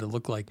one knew what it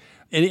looked like.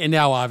 And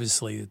now,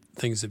 obviously,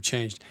 things have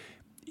changed.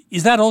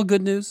 Is that all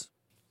good news?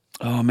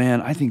 Oh,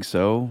 man, I think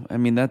so. I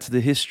mean, that's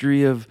the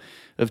history of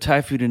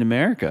Thai food in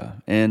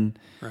America. And,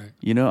 right.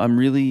 I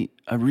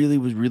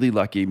was really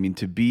lucky. I mean,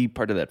 to be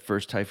part of that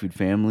first Thai food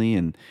family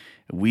and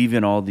weave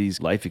in all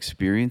these life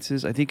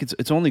experiences, I think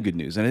it's only good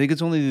news. And I think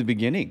it's only the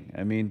beginning.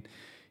 I mean,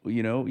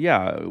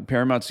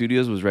 Paramount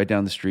Studios was right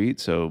down the street.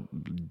 So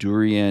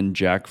durian,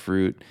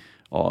 jackfruit,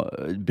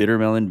 bitter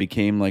melon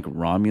became like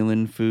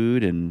Romulan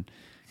food. And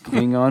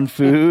Klingon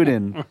food,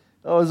 and it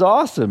was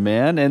awesome,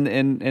 man.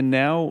 And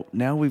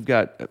now we've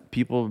got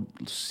people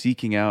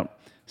seeking out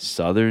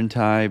Southern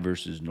Thai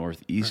versus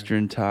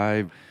Northeastern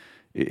Thai.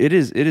 It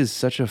is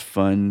such a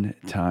fun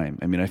time.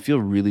 I mean, I feel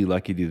really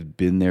lucky to have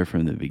been there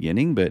from the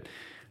beginning, but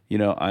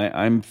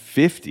I'm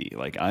 50.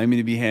 Like, I'm going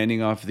to be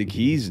handing off the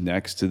keys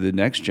next to the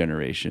next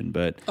generation.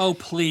 But oh,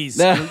 please,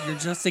 you're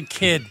just a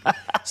kid.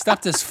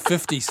 Stop this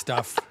 50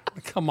 stuff.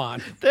 Come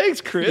on.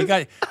 Thanks, Chris.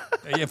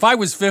 If I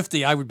was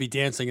 50, I would be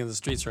dancing in the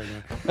streets right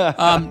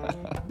now.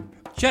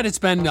 Jed, it's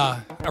been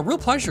a real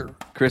pleasure.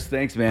 Chris,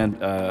 thanks, man.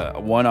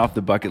 One off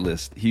the bucket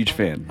list. Huge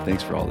fan.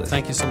 Thanks for all this.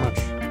 Thank you so much.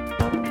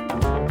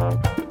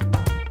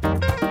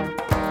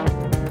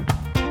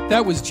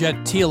 That was Jed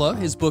Tila.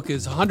 His book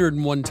is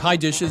 101 Thai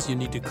Dishes You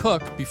Need to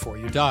Cook Before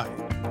You Die.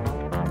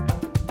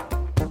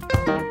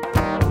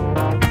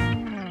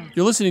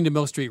 You're listening to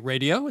Milk Street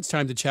Radio. It's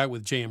time to chat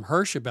with J.M.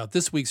 Hirsch about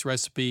this week's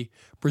recipe,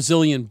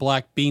 Brazilian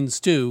black bean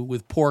stew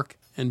with pork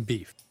and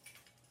beef.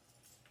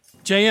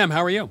 J.M.,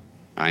 how are you?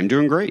 I'm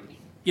doing great.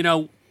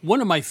 One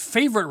of my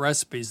favorite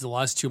recipes the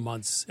last 2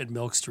 months at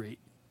Milk Street,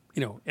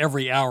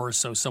 every hour or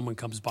so someone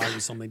comes by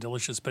with something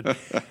delicious, but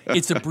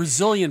it's a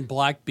Brazilian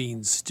black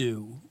bean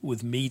stew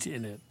with meat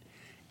in it.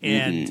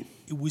 And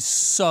it was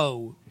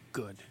so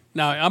good.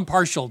 Now, I'm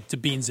partial to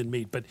beans and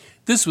meat, but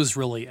this was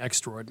really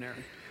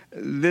extraordinary.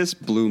 This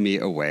blew me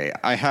away.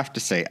 I have to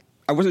say,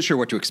 I wasn't sure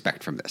what to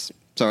expect from this.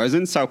 So I was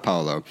in Sao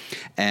Paulo,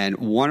 and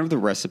one of the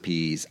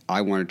recipes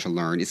I wanted to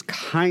learn is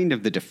kind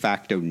of the de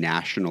facto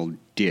national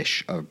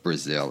dish of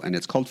Brazil, and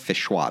it's called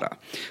feijoada,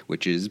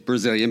 which is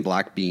Brazilian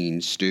black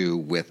bean stew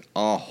with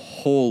a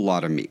whole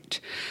lot of meat.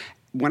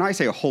 When I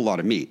say a whole lot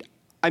of meat,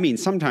 I mean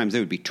sometimes it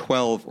would be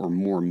 12 or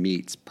more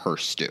meats per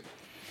stew.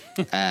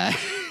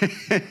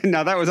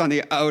 Now, that was on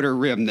the outer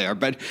rim there,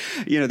 but,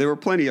 there were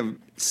plenty of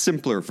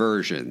simpler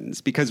versions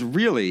because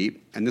really,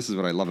 and this is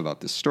what I love about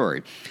this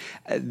story,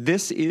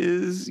 this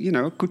is,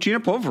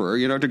 cucina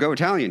povera, to go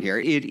Italian here.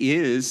 It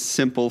is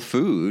simple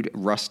food,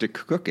 rustic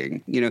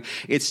cooking.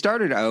 It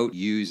started out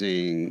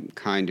using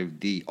kind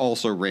of the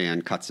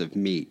also-ran cuts of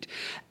meat,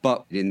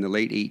 but in the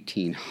late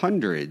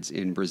 1800s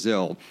in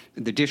Brazil,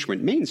 the dish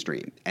went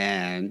mainstream,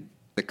 and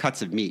the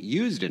cuts of meat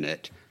used in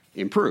it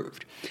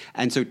improved.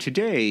 And so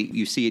today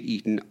you see it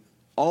eaten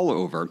all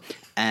over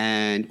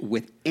and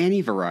with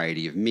any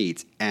variety of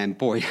meats. And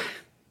boy,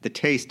 the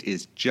taste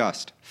is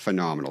just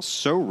phenomenal.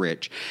 So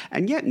rich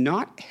and yet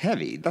not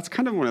heavy. That's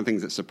kind of one of the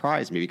things that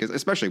surprised me because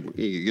especially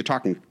you're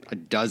talking a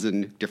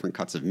dozen different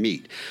cuts of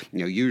meat,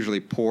 usually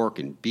pork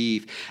and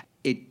beef.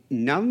 It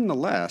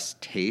nonetheless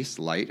tastes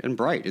light and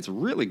bright. It's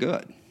really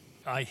good.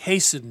 I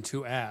hasten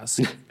to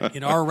ask,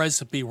 in our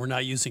recipe, we're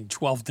not using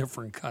 12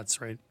 different cuts,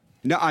 right?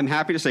 No, I'm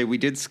happy to say we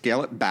did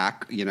scale it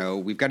back.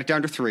 We've got it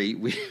down to 3.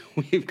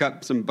 We've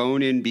got some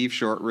bone-in beef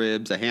short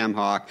ribs, a ham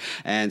hock,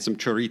 and some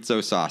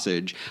chorizo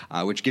sausage,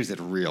 which gives it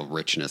real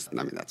richness.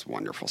 I mean, that's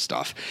wonderful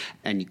stuff.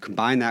 And you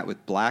combine that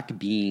with black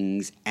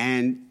beans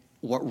and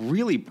what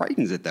really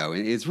brightens it, though,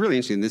 and it's really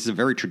interesting, this is a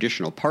very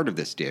traditional part of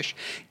this dish,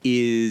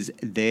 is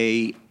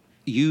they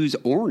use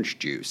orange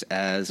juice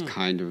as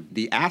kind of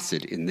the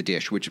acid in the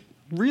dish, which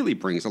really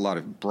brings a lot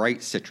of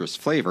bright citrus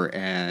flavor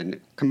and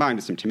combined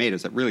with some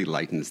tomatoes that really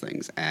lightens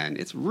things. And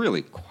it's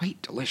really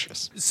quite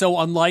delicious. So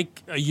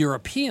unlike a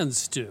European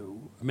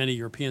stew, many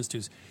European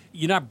stews,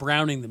 you're not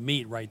browning the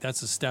meat, right?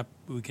 That's a step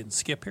we can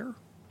skip here?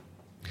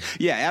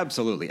 Yeah,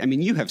 absolutely. I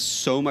mean, you have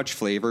so much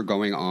flavor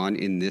going on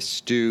in this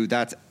stew.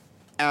 That's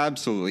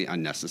absolutely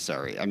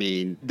unnecessary. I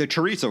mean, the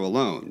chorizo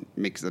alone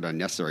makes it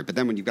unnecessary. But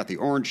then when you've got the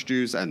orange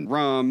juice and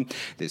rum,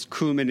 there's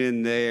cumin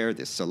in there,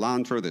 there's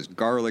cilantro, there's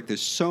garlic.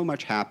 There's so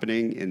much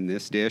happening in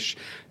this dish.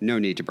 No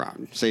need to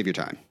brown. Save your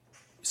time.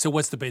 So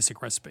what's the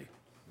basic recipe?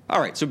 All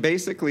right, so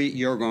basically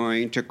you're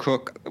going to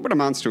cook what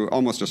amounts to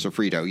almost a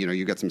sofrito.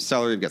 You've got some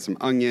celery, you've got some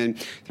onion,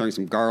 throwing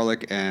some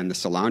garlic and the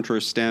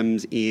cilantro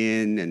stems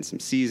in and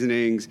some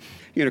seasonings.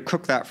 You're going to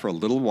cook that for a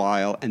little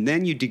while, and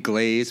then you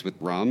deglaze with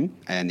rum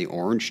and the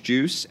orange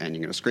juice, and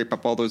you're going to scrape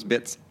up all those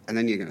bits, and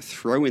then you're going to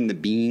throw in the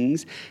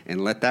beans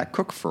and let that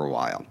cook for a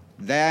while.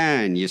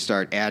 Then you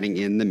start adding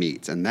in the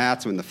meats, and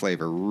that's when the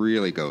flavor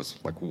really goes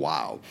like,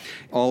 wow.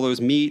 All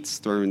those meats,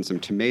 throw in some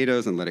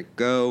tomatoes and let it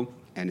go.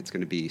 And it's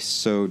going to be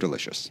so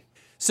delicious.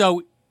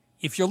 So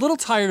if you're a little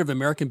tired of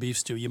American beef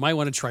stew, you might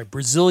want to try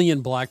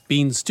Brazilian black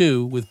bean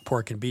stew with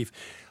pork and beef.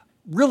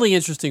 Really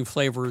interesting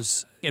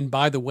flavors. And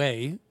by the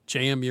way,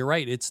 JM, you're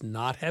right. It's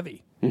not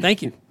heavy.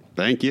 Thank you.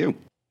 Thank you.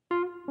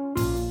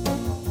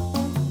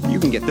 You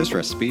can get this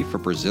recipe for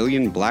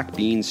Brazilian black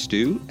bean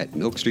stew at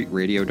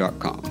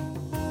milkstreetradio.com.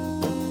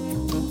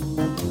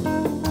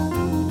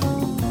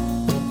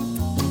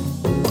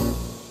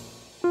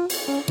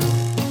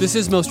 This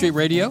is Milk Street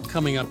Radio.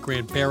 Coming up,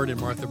 Grant Barrett and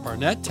Martha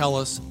Barnett tell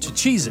us to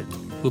cheese it.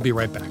 We'll be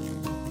right back.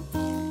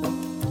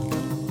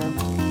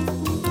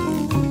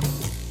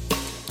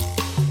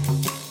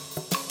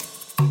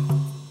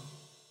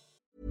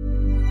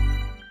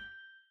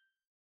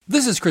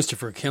 This is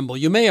Christopher Kimball.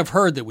 You may have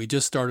heard that we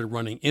just started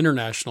running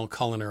international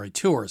culinary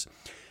tours.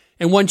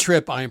 And one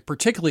trip I am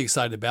particularly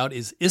excited about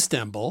is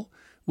Istanbul,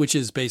 which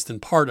is based in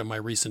part on my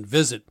recent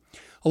visit.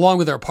 Along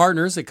with our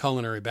partners at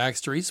Culinary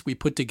Backstreets, we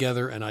put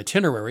together an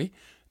itinerary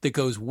that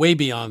goes way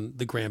beyond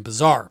the Grand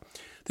Bazaar.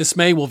 This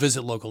May, we'll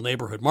visit local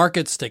neighborhood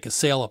markets, take a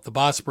sail up the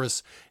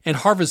Bosporus, and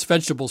harvest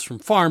vegetables from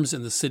farms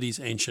in the city's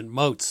ancient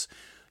moats.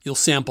 You'll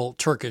sample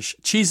Turkish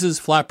cheeses,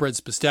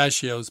 flatbreads,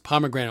 pistachios,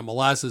 pomegranate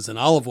molasses, and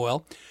olive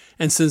oil.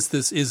 And since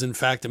this is, in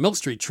fact, a Milk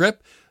Street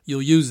trip,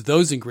 you'll use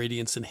those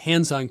ingredients in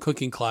hands-on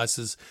cooking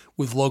classes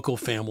with local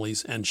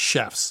families and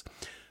chefs.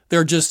 There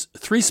are just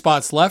 3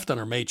 spots left on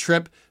our May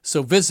trip,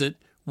 so visit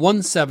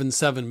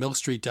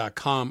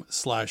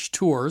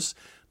 177milkstreet.com/tours.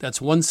 That's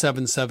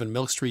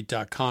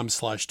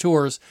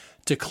 177milkstreet.com/tours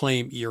to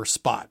claim your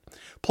spot.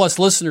 Plus,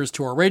 listeners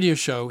to our radio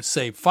show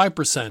save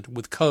 5%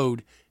 with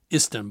code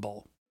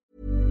Istanbul.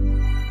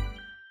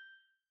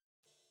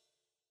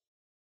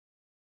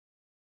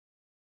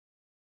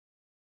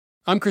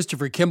 I'm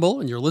Christopher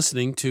Kimball, and you're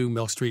listening to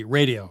Milk Street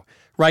Radio.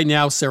 Right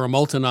now, Sarah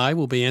Moulton and I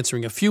will be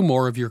answering a few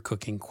more of your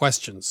cooking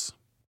questions.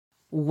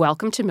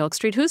 Welcome to Milk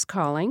Street. Who's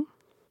calling?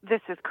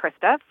 This is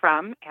Krista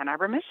from Ann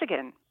Arbor,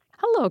 Michigan.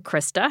 Hello,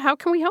 Krista. How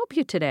can we help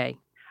you today?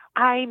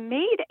 I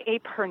made a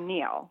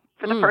pernil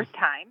for the first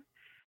time.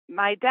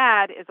 My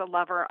dad is a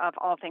lover of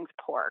all things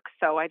pork,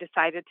 so I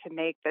decided to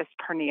make this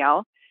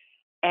pernil.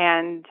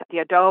 And the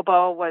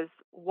adobo was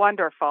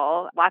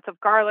wonderful. Lots of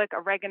garlic,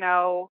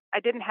 oregano. I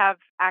didn't have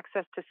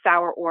access to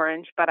sour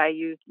orange, but I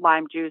used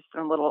lime juice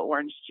and a little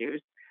orange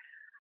juice.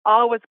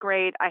 All was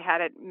great. I had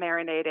it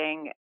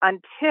marinating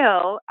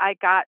until I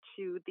got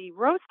to the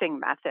roasting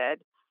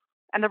method.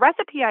 And the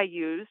recipe I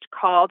used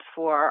called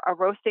for a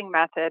roasting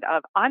method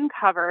of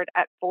uncovered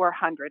at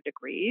 400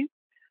 degrees.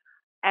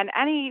 And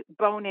any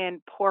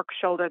bone-in pork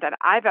shoulder that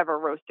I've ever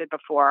roasted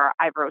before,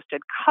 I've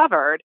roasted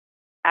covered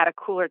at a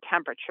cooler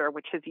temperature,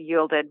 which has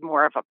yielded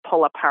more of a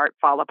pull-apart,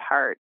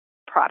 fall-apart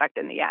product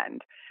in the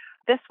end.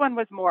 This one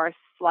was more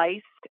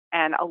sliced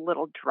and a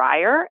little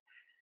drier.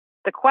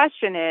 The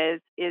question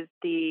is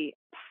the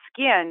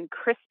skin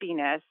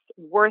crispiness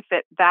worth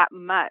it that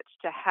much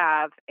to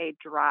have a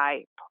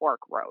dry pork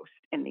roast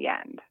in the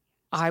end?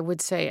 I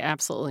would say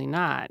absolutely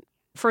not.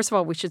 First of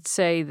all, we should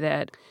say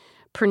that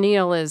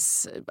pernil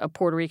is a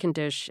Puerto Rican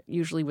dish,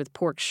 usually with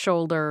pork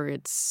shoulder.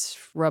 It's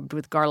rubbed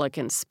with garlic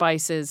and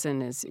spices,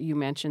 and as you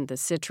mentioned, the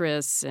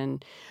citrus.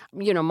 And,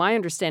 my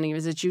understanding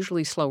is it's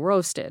usually slow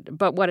roasted.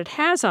 But what it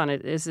has on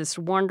it is this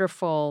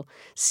wonderful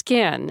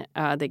skin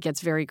that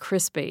gets very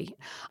crispy.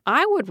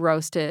 I would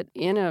roast it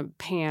in a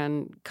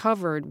pan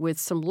covered with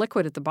some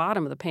liquid at the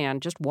bottom of the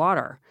pan, just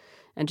water.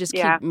 And just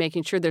keep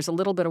making sure there's a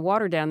little bit of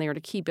water down there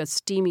to keep a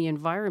steamy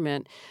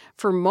environment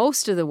for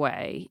most of the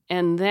way.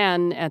 And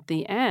then at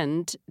the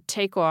end,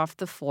 take off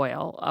the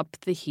foil, up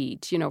the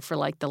heat, for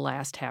like the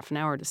last half an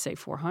hour to say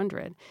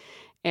 400.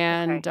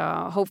 And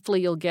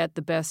hopefully you'll get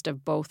the best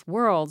of both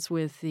worlds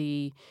with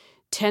the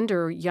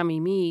tender, yummy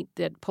meat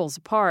that pulls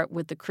apart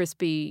with the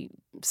crispy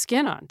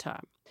skin on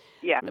top.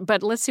 Yeah.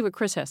 But let's see what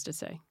Chris has to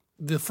say.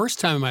 The first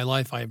time in my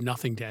life, I have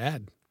nothing to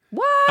add.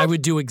 What? I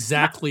would do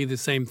exactly the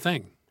same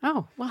thing.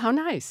 Oh, well, how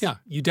nice. Yeah,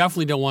 you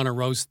definitely don't want to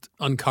roast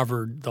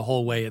uncovered the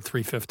whole way at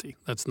 350.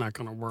 That's not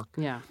going to work.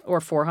 Yeah, or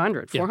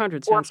 400. Yeah.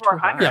 400 sounds too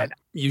high. Yeah,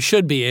 you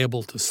should be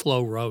able to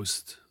slow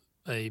roast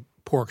a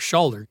pork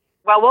shoulder.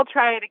 Well, we'll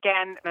try it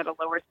again at a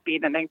lower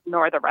speed and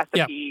ignore the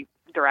recipe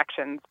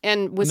directions.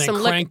 And with then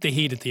some crank the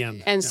heat at the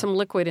end. And some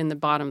liquid in the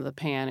bottom of the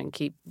pan and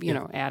keep,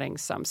 adding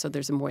some so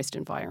there's a moist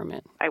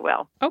environment. I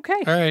will.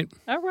 Okay.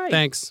 All right.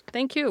 Thanks.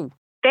 Thank you.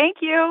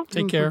 Thank you.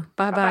 Take care.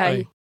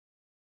 Bye-bye.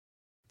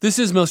 This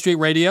is Milk Street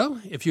Radio.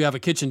 If you have a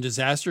kitchen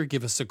disaster,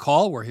 give us a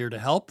call. We're here to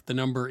help. The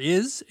number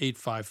is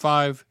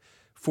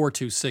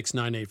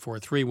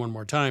 855-426-9843. One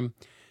more time,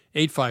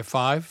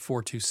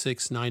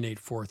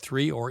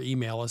 855-426-9843, or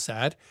email us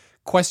at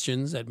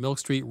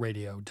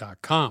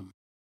questions@milkstreetradio.com.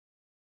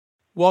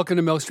 Welcome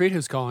to Milk Street.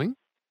 Who's calling?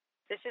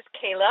 This is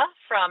Kayla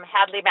from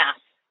Hadley, Mass.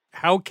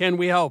 How can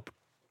we help?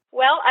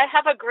 Well, I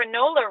have a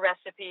granola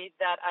recipe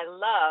that I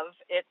love.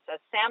 It's a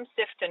Sam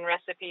Sifton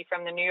recipe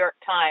from the New York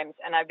Times,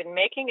 and I've been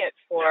making it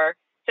for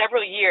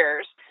several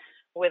years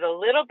with a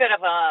little bit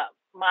of a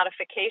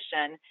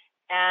modification.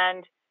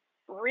 And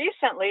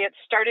recently, it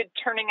started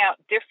turning out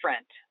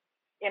different.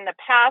 In the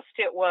past,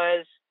 it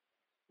was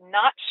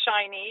not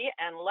shiny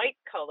and light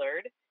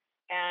colored.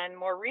 And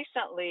more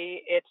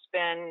recently, it's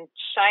been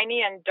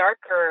shiny and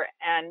darker.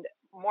 And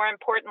more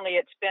importantly,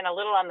 it's been a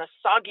little on the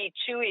soggy,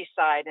 chewy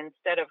side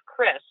instead of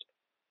crisp.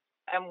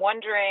 I'm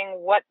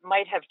wondering what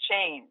might have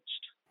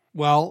changed.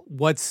 Well,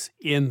 what's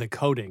in the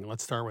coating?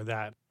 Let's start with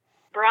that.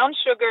 Brown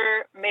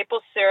sugar,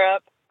 maple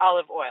syrup,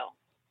 olive oil.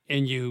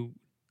 And you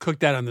cook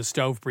that on the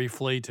stove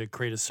briefly to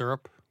create a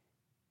syrup?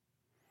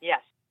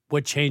 Yes.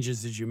 What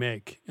changes did you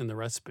make in the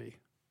recipe?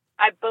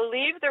 I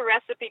believe the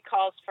recipe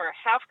calls for a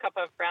half cup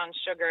of brown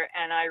sugar,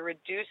 and I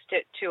reduced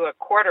it to a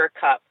quarter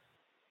cup.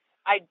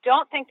 I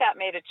don't think that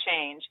made a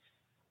change,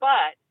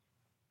 but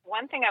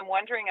one thing I'm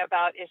wondering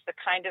about is the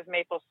kind of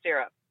maple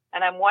syrup.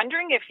 And I'm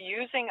wondering if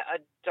using a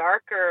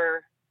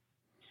darker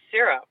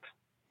syrup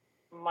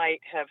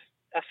might have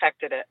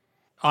affected it.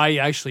 I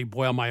actually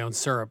boil my own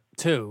syrup,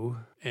 too,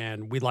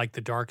 and we like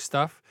the dark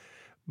stuff.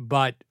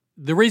 But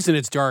the reason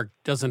it's dark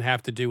doesn't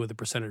have to do with the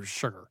percentage of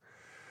sugar.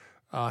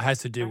 Has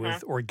to do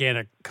with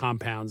organic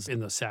compounds in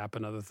the sap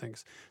and other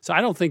things. So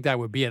I don't think that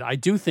would be it. I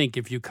do think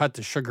if you cut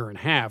the sugar in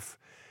half,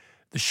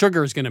 the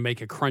sugar is going to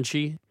make it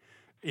crunchy.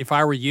 If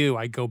I were you,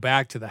 I'd go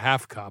back to the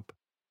half cup.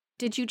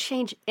 Did you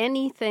change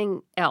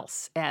anything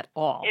else at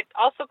all? It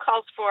also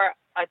calls for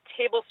a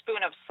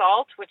tablespoon of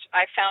salt, which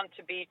I found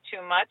to be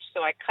too much,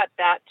 so I cut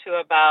that to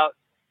about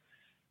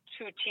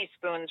 2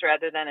 teaspoons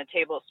rather than a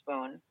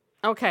tablespoon.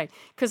 Okay,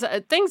 because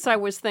things I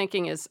was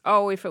thinking is,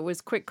 if it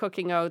was quick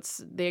cooking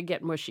oats, they'd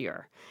get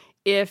mushier.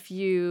 If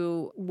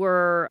you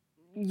were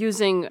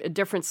using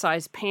different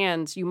size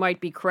pans, you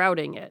might be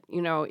crowding it.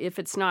 If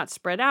it's not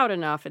spread out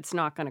enough, it's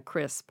not going to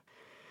crisp.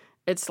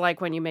 It's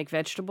like when you make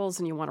vegetables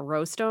and you want to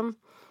roast them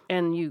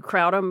and you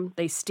crowd them,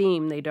 they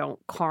steam, they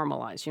don't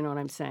caramelize. You know what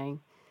I'm saying?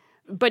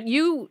 But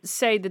you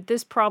say that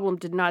this problem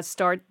did not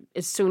start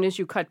as soon as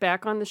you cut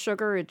back on the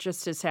sugar. It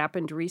just has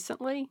happened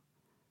recently?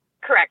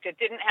 Correct. It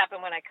didn't happen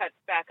when I cut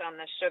back on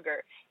the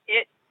sugar.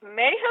 It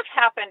may have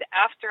happened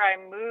after I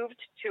moved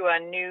to a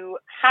new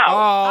house.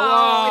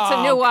 Oh, it's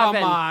a new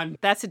oven. Come on.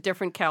 That's a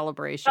different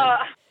calibration.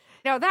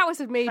 No, that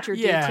was a major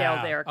detail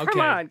there. Okay.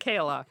 Come on,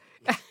 Kayla.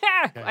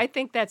 I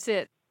think that's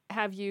it.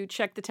 Have you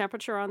checked the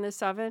temperature on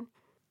this oven?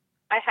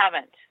 I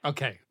haven't.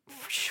 Okay.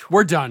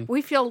 We're done.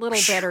 We feel a little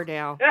better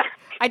now.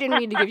 I didn't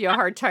mean to give you a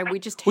hard time. We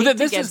just hate to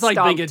this get is like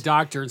stumped. being a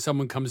doctor and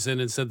someone comes in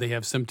and said they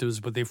have symptoms,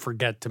 but they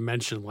forget to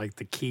mention like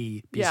the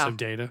key piece of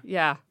data.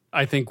 Yeah.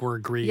 I think we're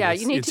agreed. Yeah,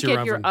 it's, you need it's to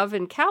get your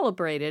oven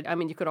calibrated. I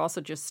mean, you could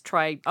also just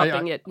try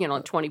upping it,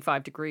 at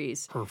 25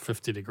 degrees. Or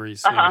 50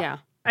 degrees. Yeah.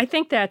 I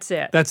think that's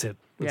it. That's it.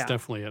 That's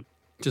definitely it.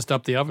 Just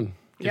up the oven.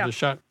 Give it a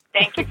shot.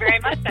 Thank you very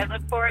much. I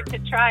look forward to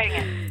trying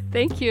it.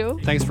 Thank you.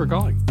 Thanks for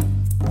calling.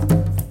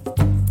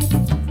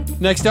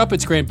 Next up,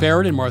 it's Grant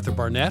Barrett and Martha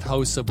Barnett,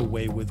 hosts of A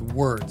Way with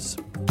Words.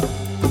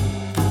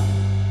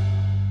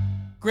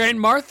 Grant and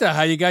Martha,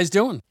 how you guys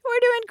doing? We're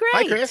doing great.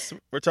 Hi, Chris.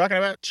 We're talking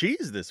about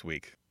cheese this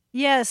week.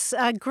 Yes,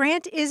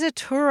 Grant is a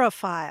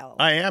turophile.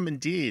 I am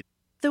indeed.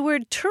 The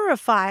word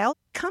turophile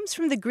comes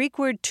from the Greek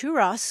word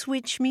turos,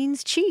 which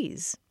means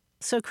cheese.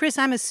 So, Chris,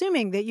 I'm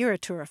assuming that you're a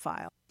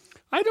turophile.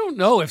 I don't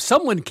know. If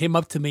someone came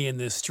up to me in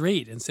this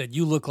street and said,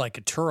 you look like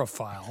a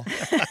turophile,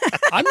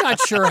 I'm not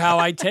sure how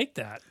I'd take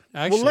that,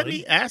 actually. Well, let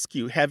me ask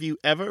you, have you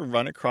ever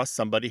run across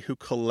somebody who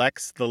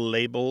collects the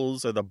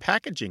labels or the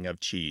packaging of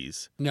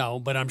cheese? No,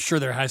 but I'm sure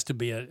there has to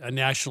be a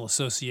national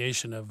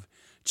association of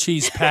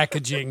cheese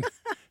packaging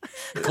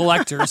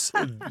collectors.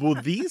 Well,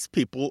 these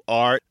people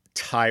are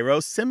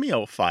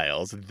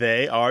tyrosemophiles.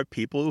 They are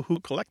people who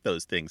collect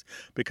those things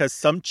because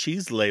some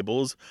cheese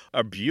labels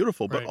are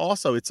beautiful, but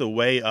also it's a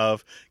way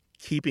of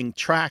keeping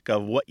track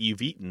of what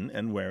you've eaten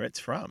and where it's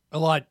from. A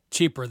lot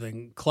cheaper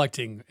than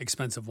collecting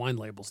expensive wine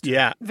labels, too.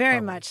 Yeah. Very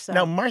much so.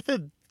 Now,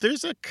 Martha,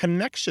 there's a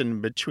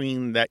connection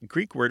between that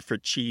Greek word for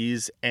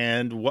cheese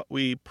and what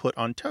we put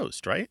on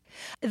toast, right?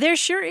 There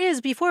sure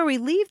is. Before we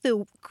leave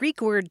the Greek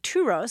word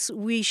turos,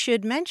 we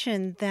should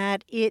mention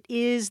that it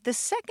is the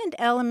second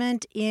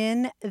element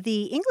in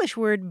the English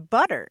word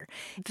butter.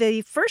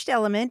 The first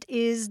element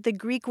is the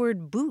Greek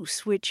word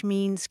bous, which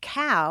means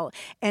cow.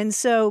 And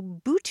so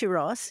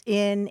butyros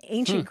in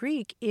ancient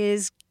Greek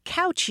is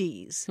cow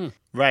cheese.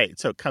 Right.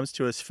 So it comes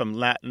to us from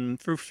Latin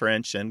through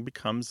French and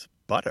becomes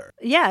butter.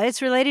 Yeah,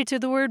 it's related to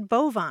the word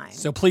bovine.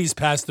 So please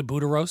pass the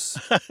butyros.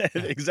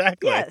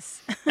 Exactly.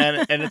 Yes.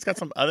 and it's got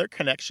some other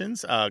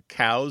connections.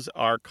 Cows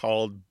are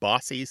called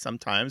bossy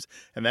sometimes,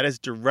 and that is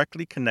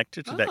directly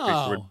connected to that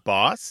Greek word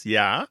boss.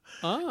 Yeah.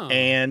 Oh.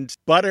 And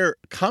butter,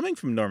 coming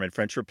from Norman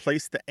French,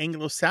 replaced the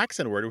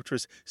Anglo-Saxon word, which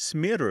was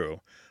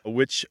smiru,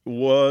 which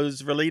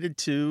was related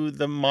to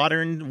the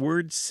modern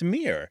word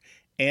smear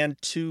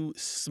and to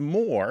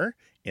s'more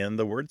in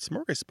the word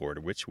smorgasbord,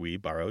 which we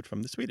borrowed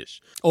from the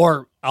Swedish.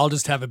 Or I'll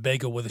just have a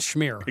bagel with a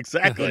schmear.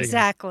 Exactly.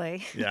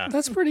 Exactly. Yeah.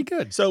 That's pretty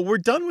good. So we're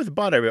done with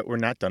butter, but we're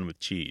not done with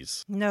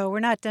cheese. No,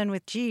 we're not done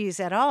with cheese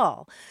at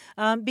all.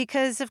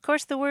 Because, of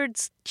course, the word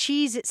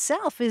cheese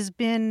itself has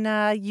been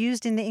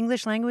used in the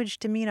English language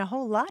to mean a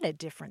whole lot of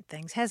different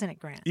things, hasn't it,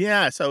 Grant?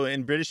 Yeah. So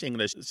in British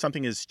English,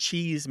 something is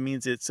cheese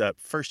means it's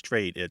first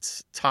rate,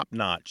 it's top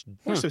notch.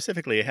 More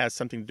specifically, it has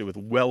something to do with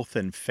wealth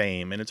and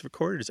fame, and it's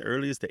recorded as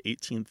early as the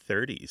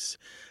 1830s.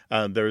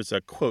 There's a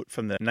quote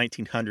from the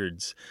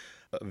 1900s.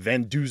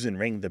 Van Dusen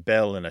rang the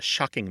bell in a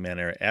shocking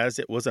manner. As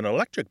it was an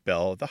electric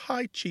bell, the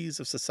high cheese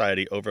of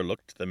society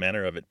overlooked the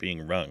manner of it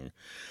being rung.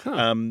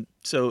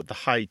 So the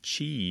high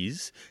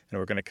cheese, and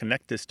we're going to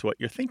connect this to what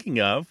you're thinking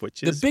of,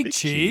 which is the big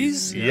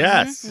cheese.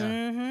 Yes.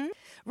 Mm-hmm.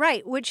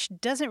 Right, which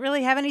doesn't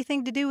really have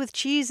anything to do with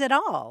cheese at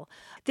all.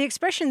 The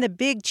expression the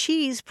big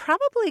cheese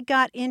probably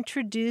got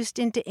introduced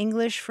into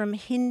English from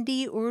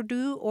Hindi,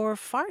 Urdu, or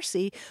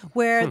Farsi,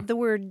 where the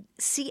word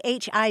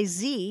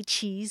C-H-I-Z,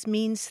 cheese,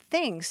 means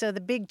thing. So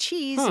the big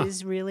cheese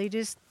is really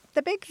just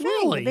the big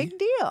thing, the big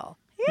deal.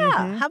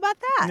 Yeah, how about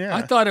that? Yeah.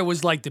 I thought it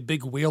was like the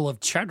big wheel of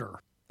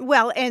cheddar.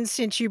 Well, and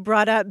since you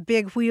brought up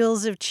big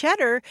wheels of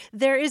cheddar,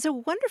 there is a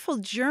wonderful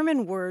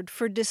German word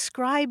for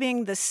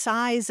describing the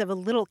size of a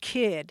little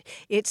kid.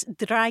 It's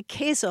drei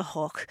Käse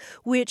hoch,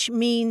 which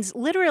means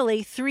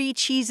literally 3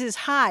 cheeses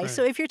high. Right.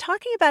 So if you're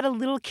talking about a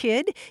little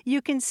kid,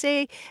 you can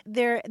say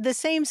they're the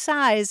same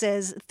size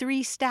as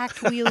 3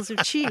 stacked wheels of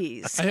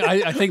cheese.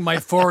 I think my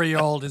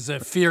 4-year-old is a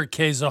 4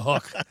 Käse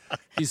hoch.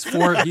 He's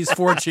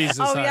 4 cheeses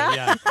high.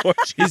 Yeah.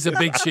 He's a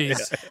big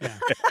cheese.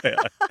 Yeah.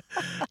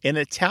 In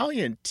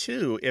Italian,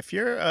 too, if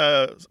you're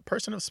a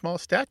person of small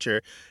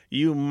stature,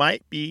 you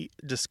might be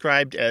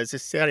described as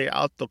essere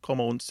alto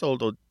come un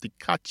soldo di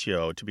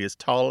cacio, to be as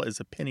tall as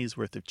a penny's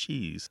worth of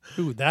cheese.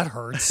 Ooh, that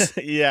hurts.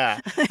 Yeah.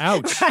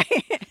 Ouch.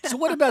 Right. So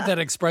what about that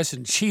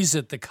expression, cheese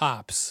at the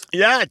cops?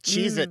 Yeah,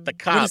 cheese at the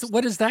cops.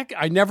 What is that?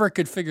 I never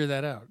could figure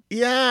that out.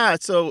 Yeah,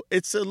 so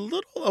it's a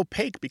little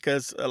opaque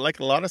because, like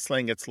a lot of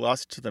slang, it's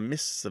lost to the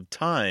mists of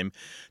time.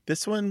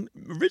 This one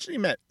originally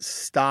meant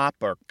stop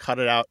or cut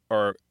it out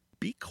or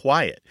be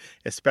quiet,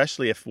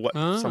 especially if what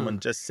someone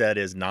just said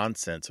is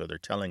nonsense or they're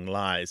telling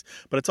lies.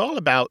 But it's all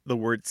about the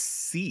word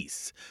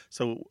cease.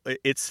 So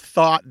it's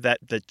thought that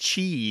the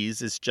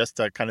cheese is just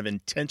a kind of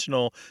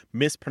intentional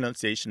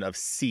mispronunciation of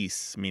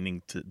cease,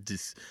 meaning to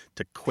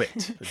quit,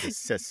 to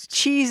desist.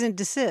 Cheese and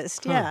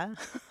desist, yeah.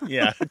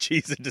 Yeah,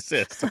 cheese and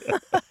desist.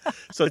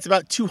 So it's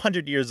about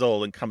 200 years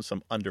old and comes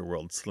from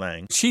underworld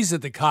slang. Cheese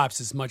at the cops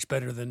is much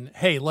better than,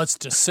 hey, let's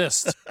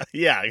desist.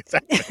 Yeah,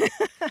 exactly.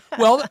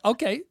 Well,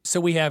 okay,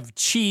 so we have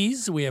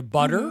cheese, we have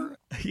butter.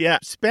 Yeah,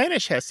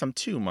 Spanish has some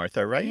too,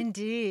 Martha, right?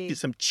 Indeed.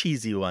 Some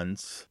cheesy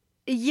ones.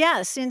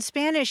 Yes, in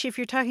Spanish, if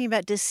you're talking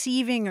about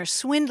deceiving or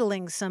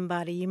swindling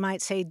somebody, you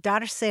might say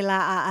dársela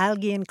a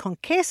alguien con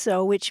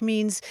queso, which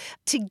means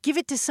to give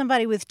it to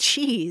somebody with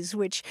cheese,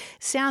 which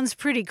sounds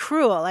pretty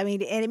cruel. I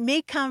mean, and it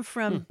may come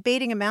from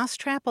baiting a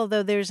mousetrap,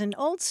 although there's an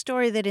old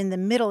story that in the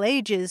Middle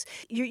Ages,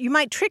 you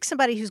might trick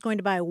somebody who's going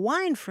to buy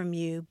wine from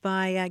you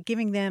by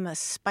giving them a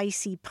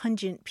spicy,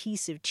 pungent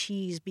piece of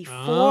cheese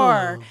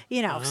before,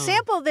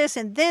 sample this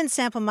and then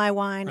sample my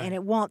wine, and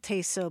it won't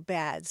taste so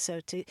bad. So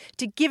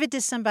to give it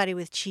to somebody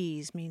with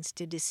cheese means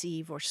to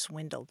deceive or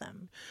swindle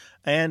them.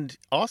 And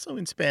also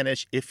in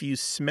Spanish, if you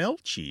smell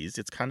cheese,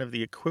 it's kind of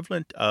the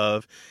equivalent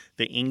of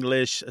the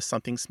English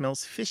something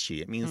smells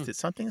fishy. It means that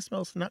something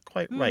smells not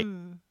quite right.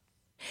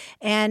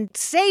 And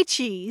say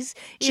cheese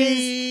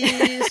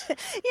is,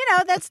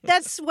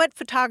 that's what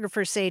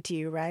photographers say to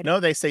you, right?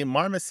 No, they say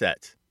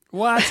marmoset.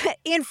 What?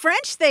 In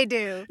French, they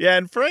do. Yeah,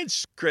 in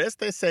French, Chris,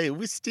 they say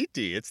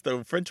wistiti. It's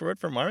the French word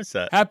for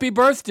marmoset. Happy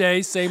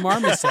birthday, say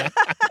marmoset.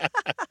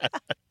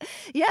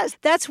 Yes,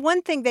 that's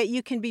one thing that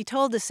you can be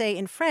told to say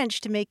in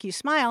French to make you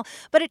smile.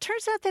 But it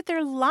turns out that there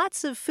are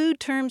lots of food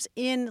terms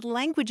in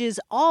languages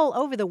all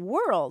over the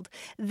world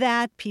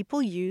that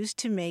people use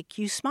to make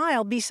you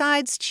smile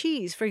besides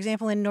cheese. For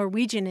example, in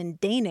Norwegian and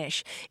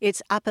Danish,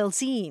 it's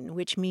appelsine,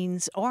 which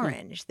means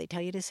orange. They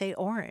tell you to say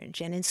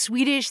orange. And in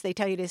Swedish, they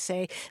tell you to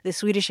say the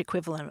Swedish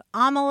equivalent of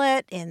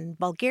omelette. In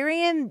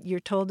Bulgarian, you're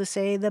told to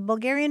say the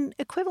Bulgarian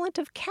equivalent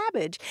of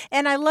cabbage.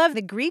 And I love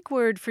the Greek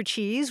word for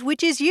cheese,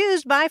 which is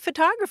used by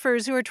photographers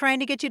who are trying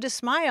to get you to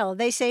smile.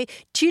 They say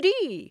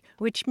turi,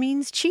 which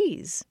means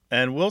cheese.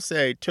 And we'll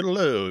say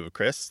toodaloo,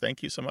 Chris.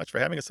 Thank you so much for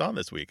having us on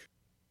this week.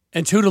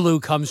 And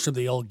toodaloo comes from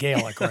the old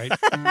Gaelic, right?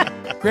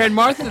 Grand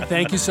Martha,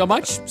 thank you so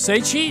much. Say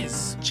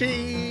cheese.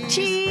 Cheese.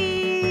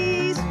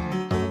 Cheese.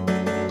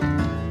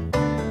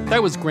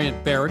 That was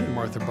Grant Barrett and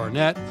Martha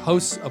Barnett,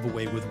 hosts of A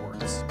Way with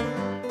Words.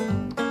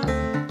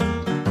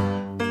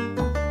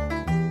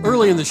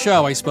 Early in the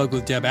show, I spoke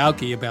with Deb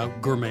Aoki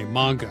about gourmet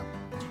manga.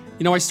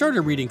 I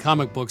started reading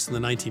comic books in the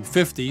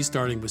 1950s,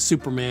 starting with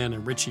Superman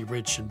and Richie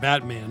Rich and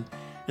Batman,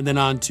 and then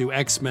on to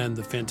X-Men,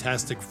 the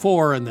Fantastic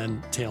Four, and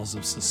then Tales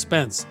of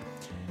Suspense.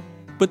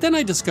 But then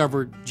I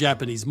discovered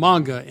Japanese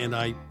manga, and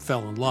I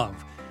fell in love.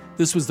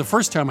 This was the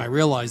first time I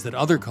realized that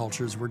other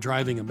cultures were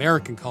driving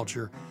American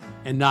culture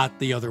and not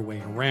the other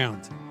way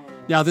around.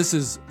 Now, this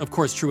is, of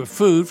course, true of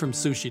food, from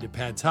sushi to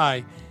pad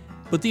thai,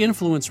 but the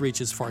influence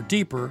reaches far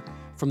deeper,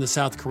 from the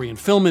South Korean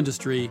film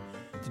industry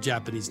to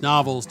Japanese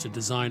novels, to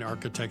design,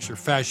 architecture,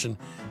 fashion,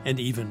 and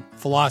even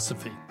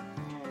philosophy.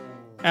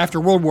 After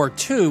World War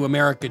II,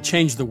 America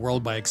changed the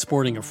world by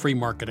exporting a free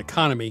market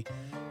economy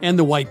and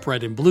the white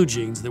bread and blue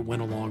jeans that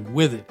went along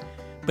with it.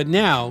 But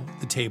now,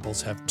 the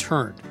tables have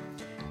turned.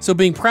 So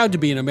being proud to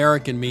be an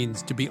American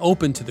means to be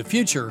open to the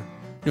future,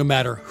 no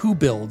matter who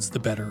builds the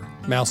better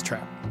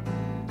mousetrap.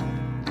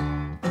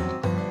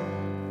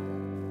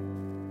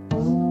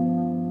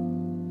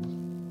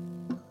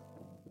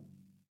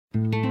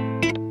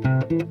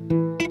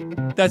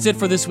 That's it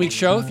for this week's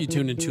show. If you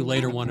tune in too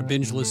late or want to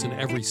binge listen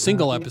every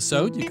single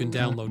episode, you can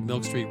download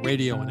Milk Street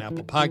Radio on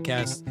Apple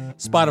Podcasts,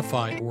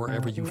 Spotify, or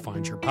wherever you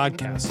find your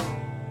podcasts.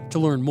 To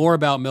learn more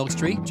about Milk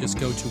Street, just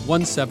go to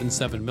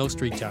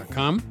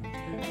 177milkstreet.com.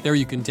 There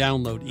you can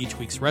download each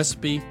week's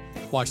recipe,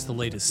 watch the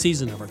latest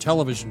season of our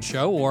television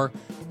show, or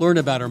learn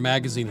about our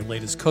magazine and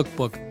latest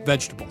cookbook,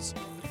 Vegetables.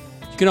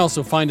 You can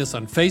also find us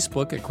on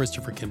Facebook at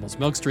Christopher Kimball's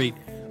Milk Street,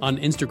 on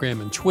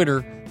Instagram and Twitter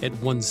at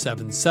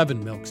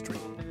 177 Milk Street.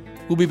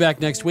 We'll be back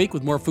next week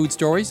with more food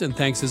stories, and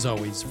thanks as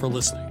always for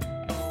listening.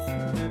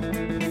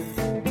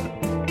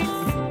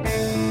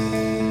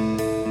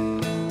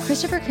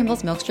 Christopher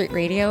Kimball's Milk Street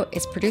Radio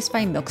is produced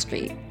by Milk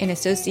Street in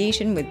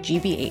association with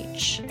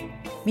GBH.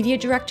 Media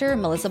Director,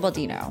 Melissa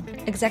Baldino.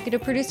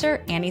 Executive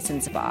Producer, Annie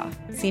Sensabaugh.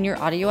 Senior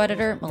Audio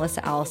Editor,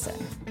 Melissa Allison.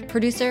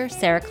 Producer,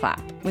 Sarah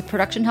Clapp, with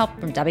production help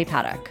from Debbie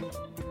Paddock.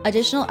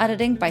 Additional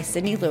editing by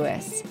Sydney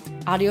Lewis.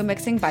 Audio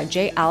mixing by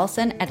Jay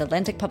Allison at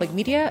Atlantic Public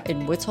Media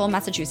in Woods Hole,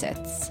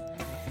 Massachusetts.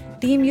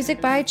 Theme music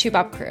by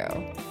Chubop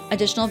Crew.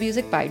 Additional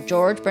music by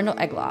George Brendel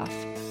Egloff.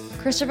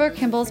 Christopher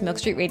Kimball's Milk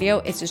Street Radio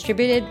is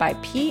distributed by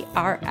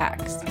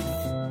PRX.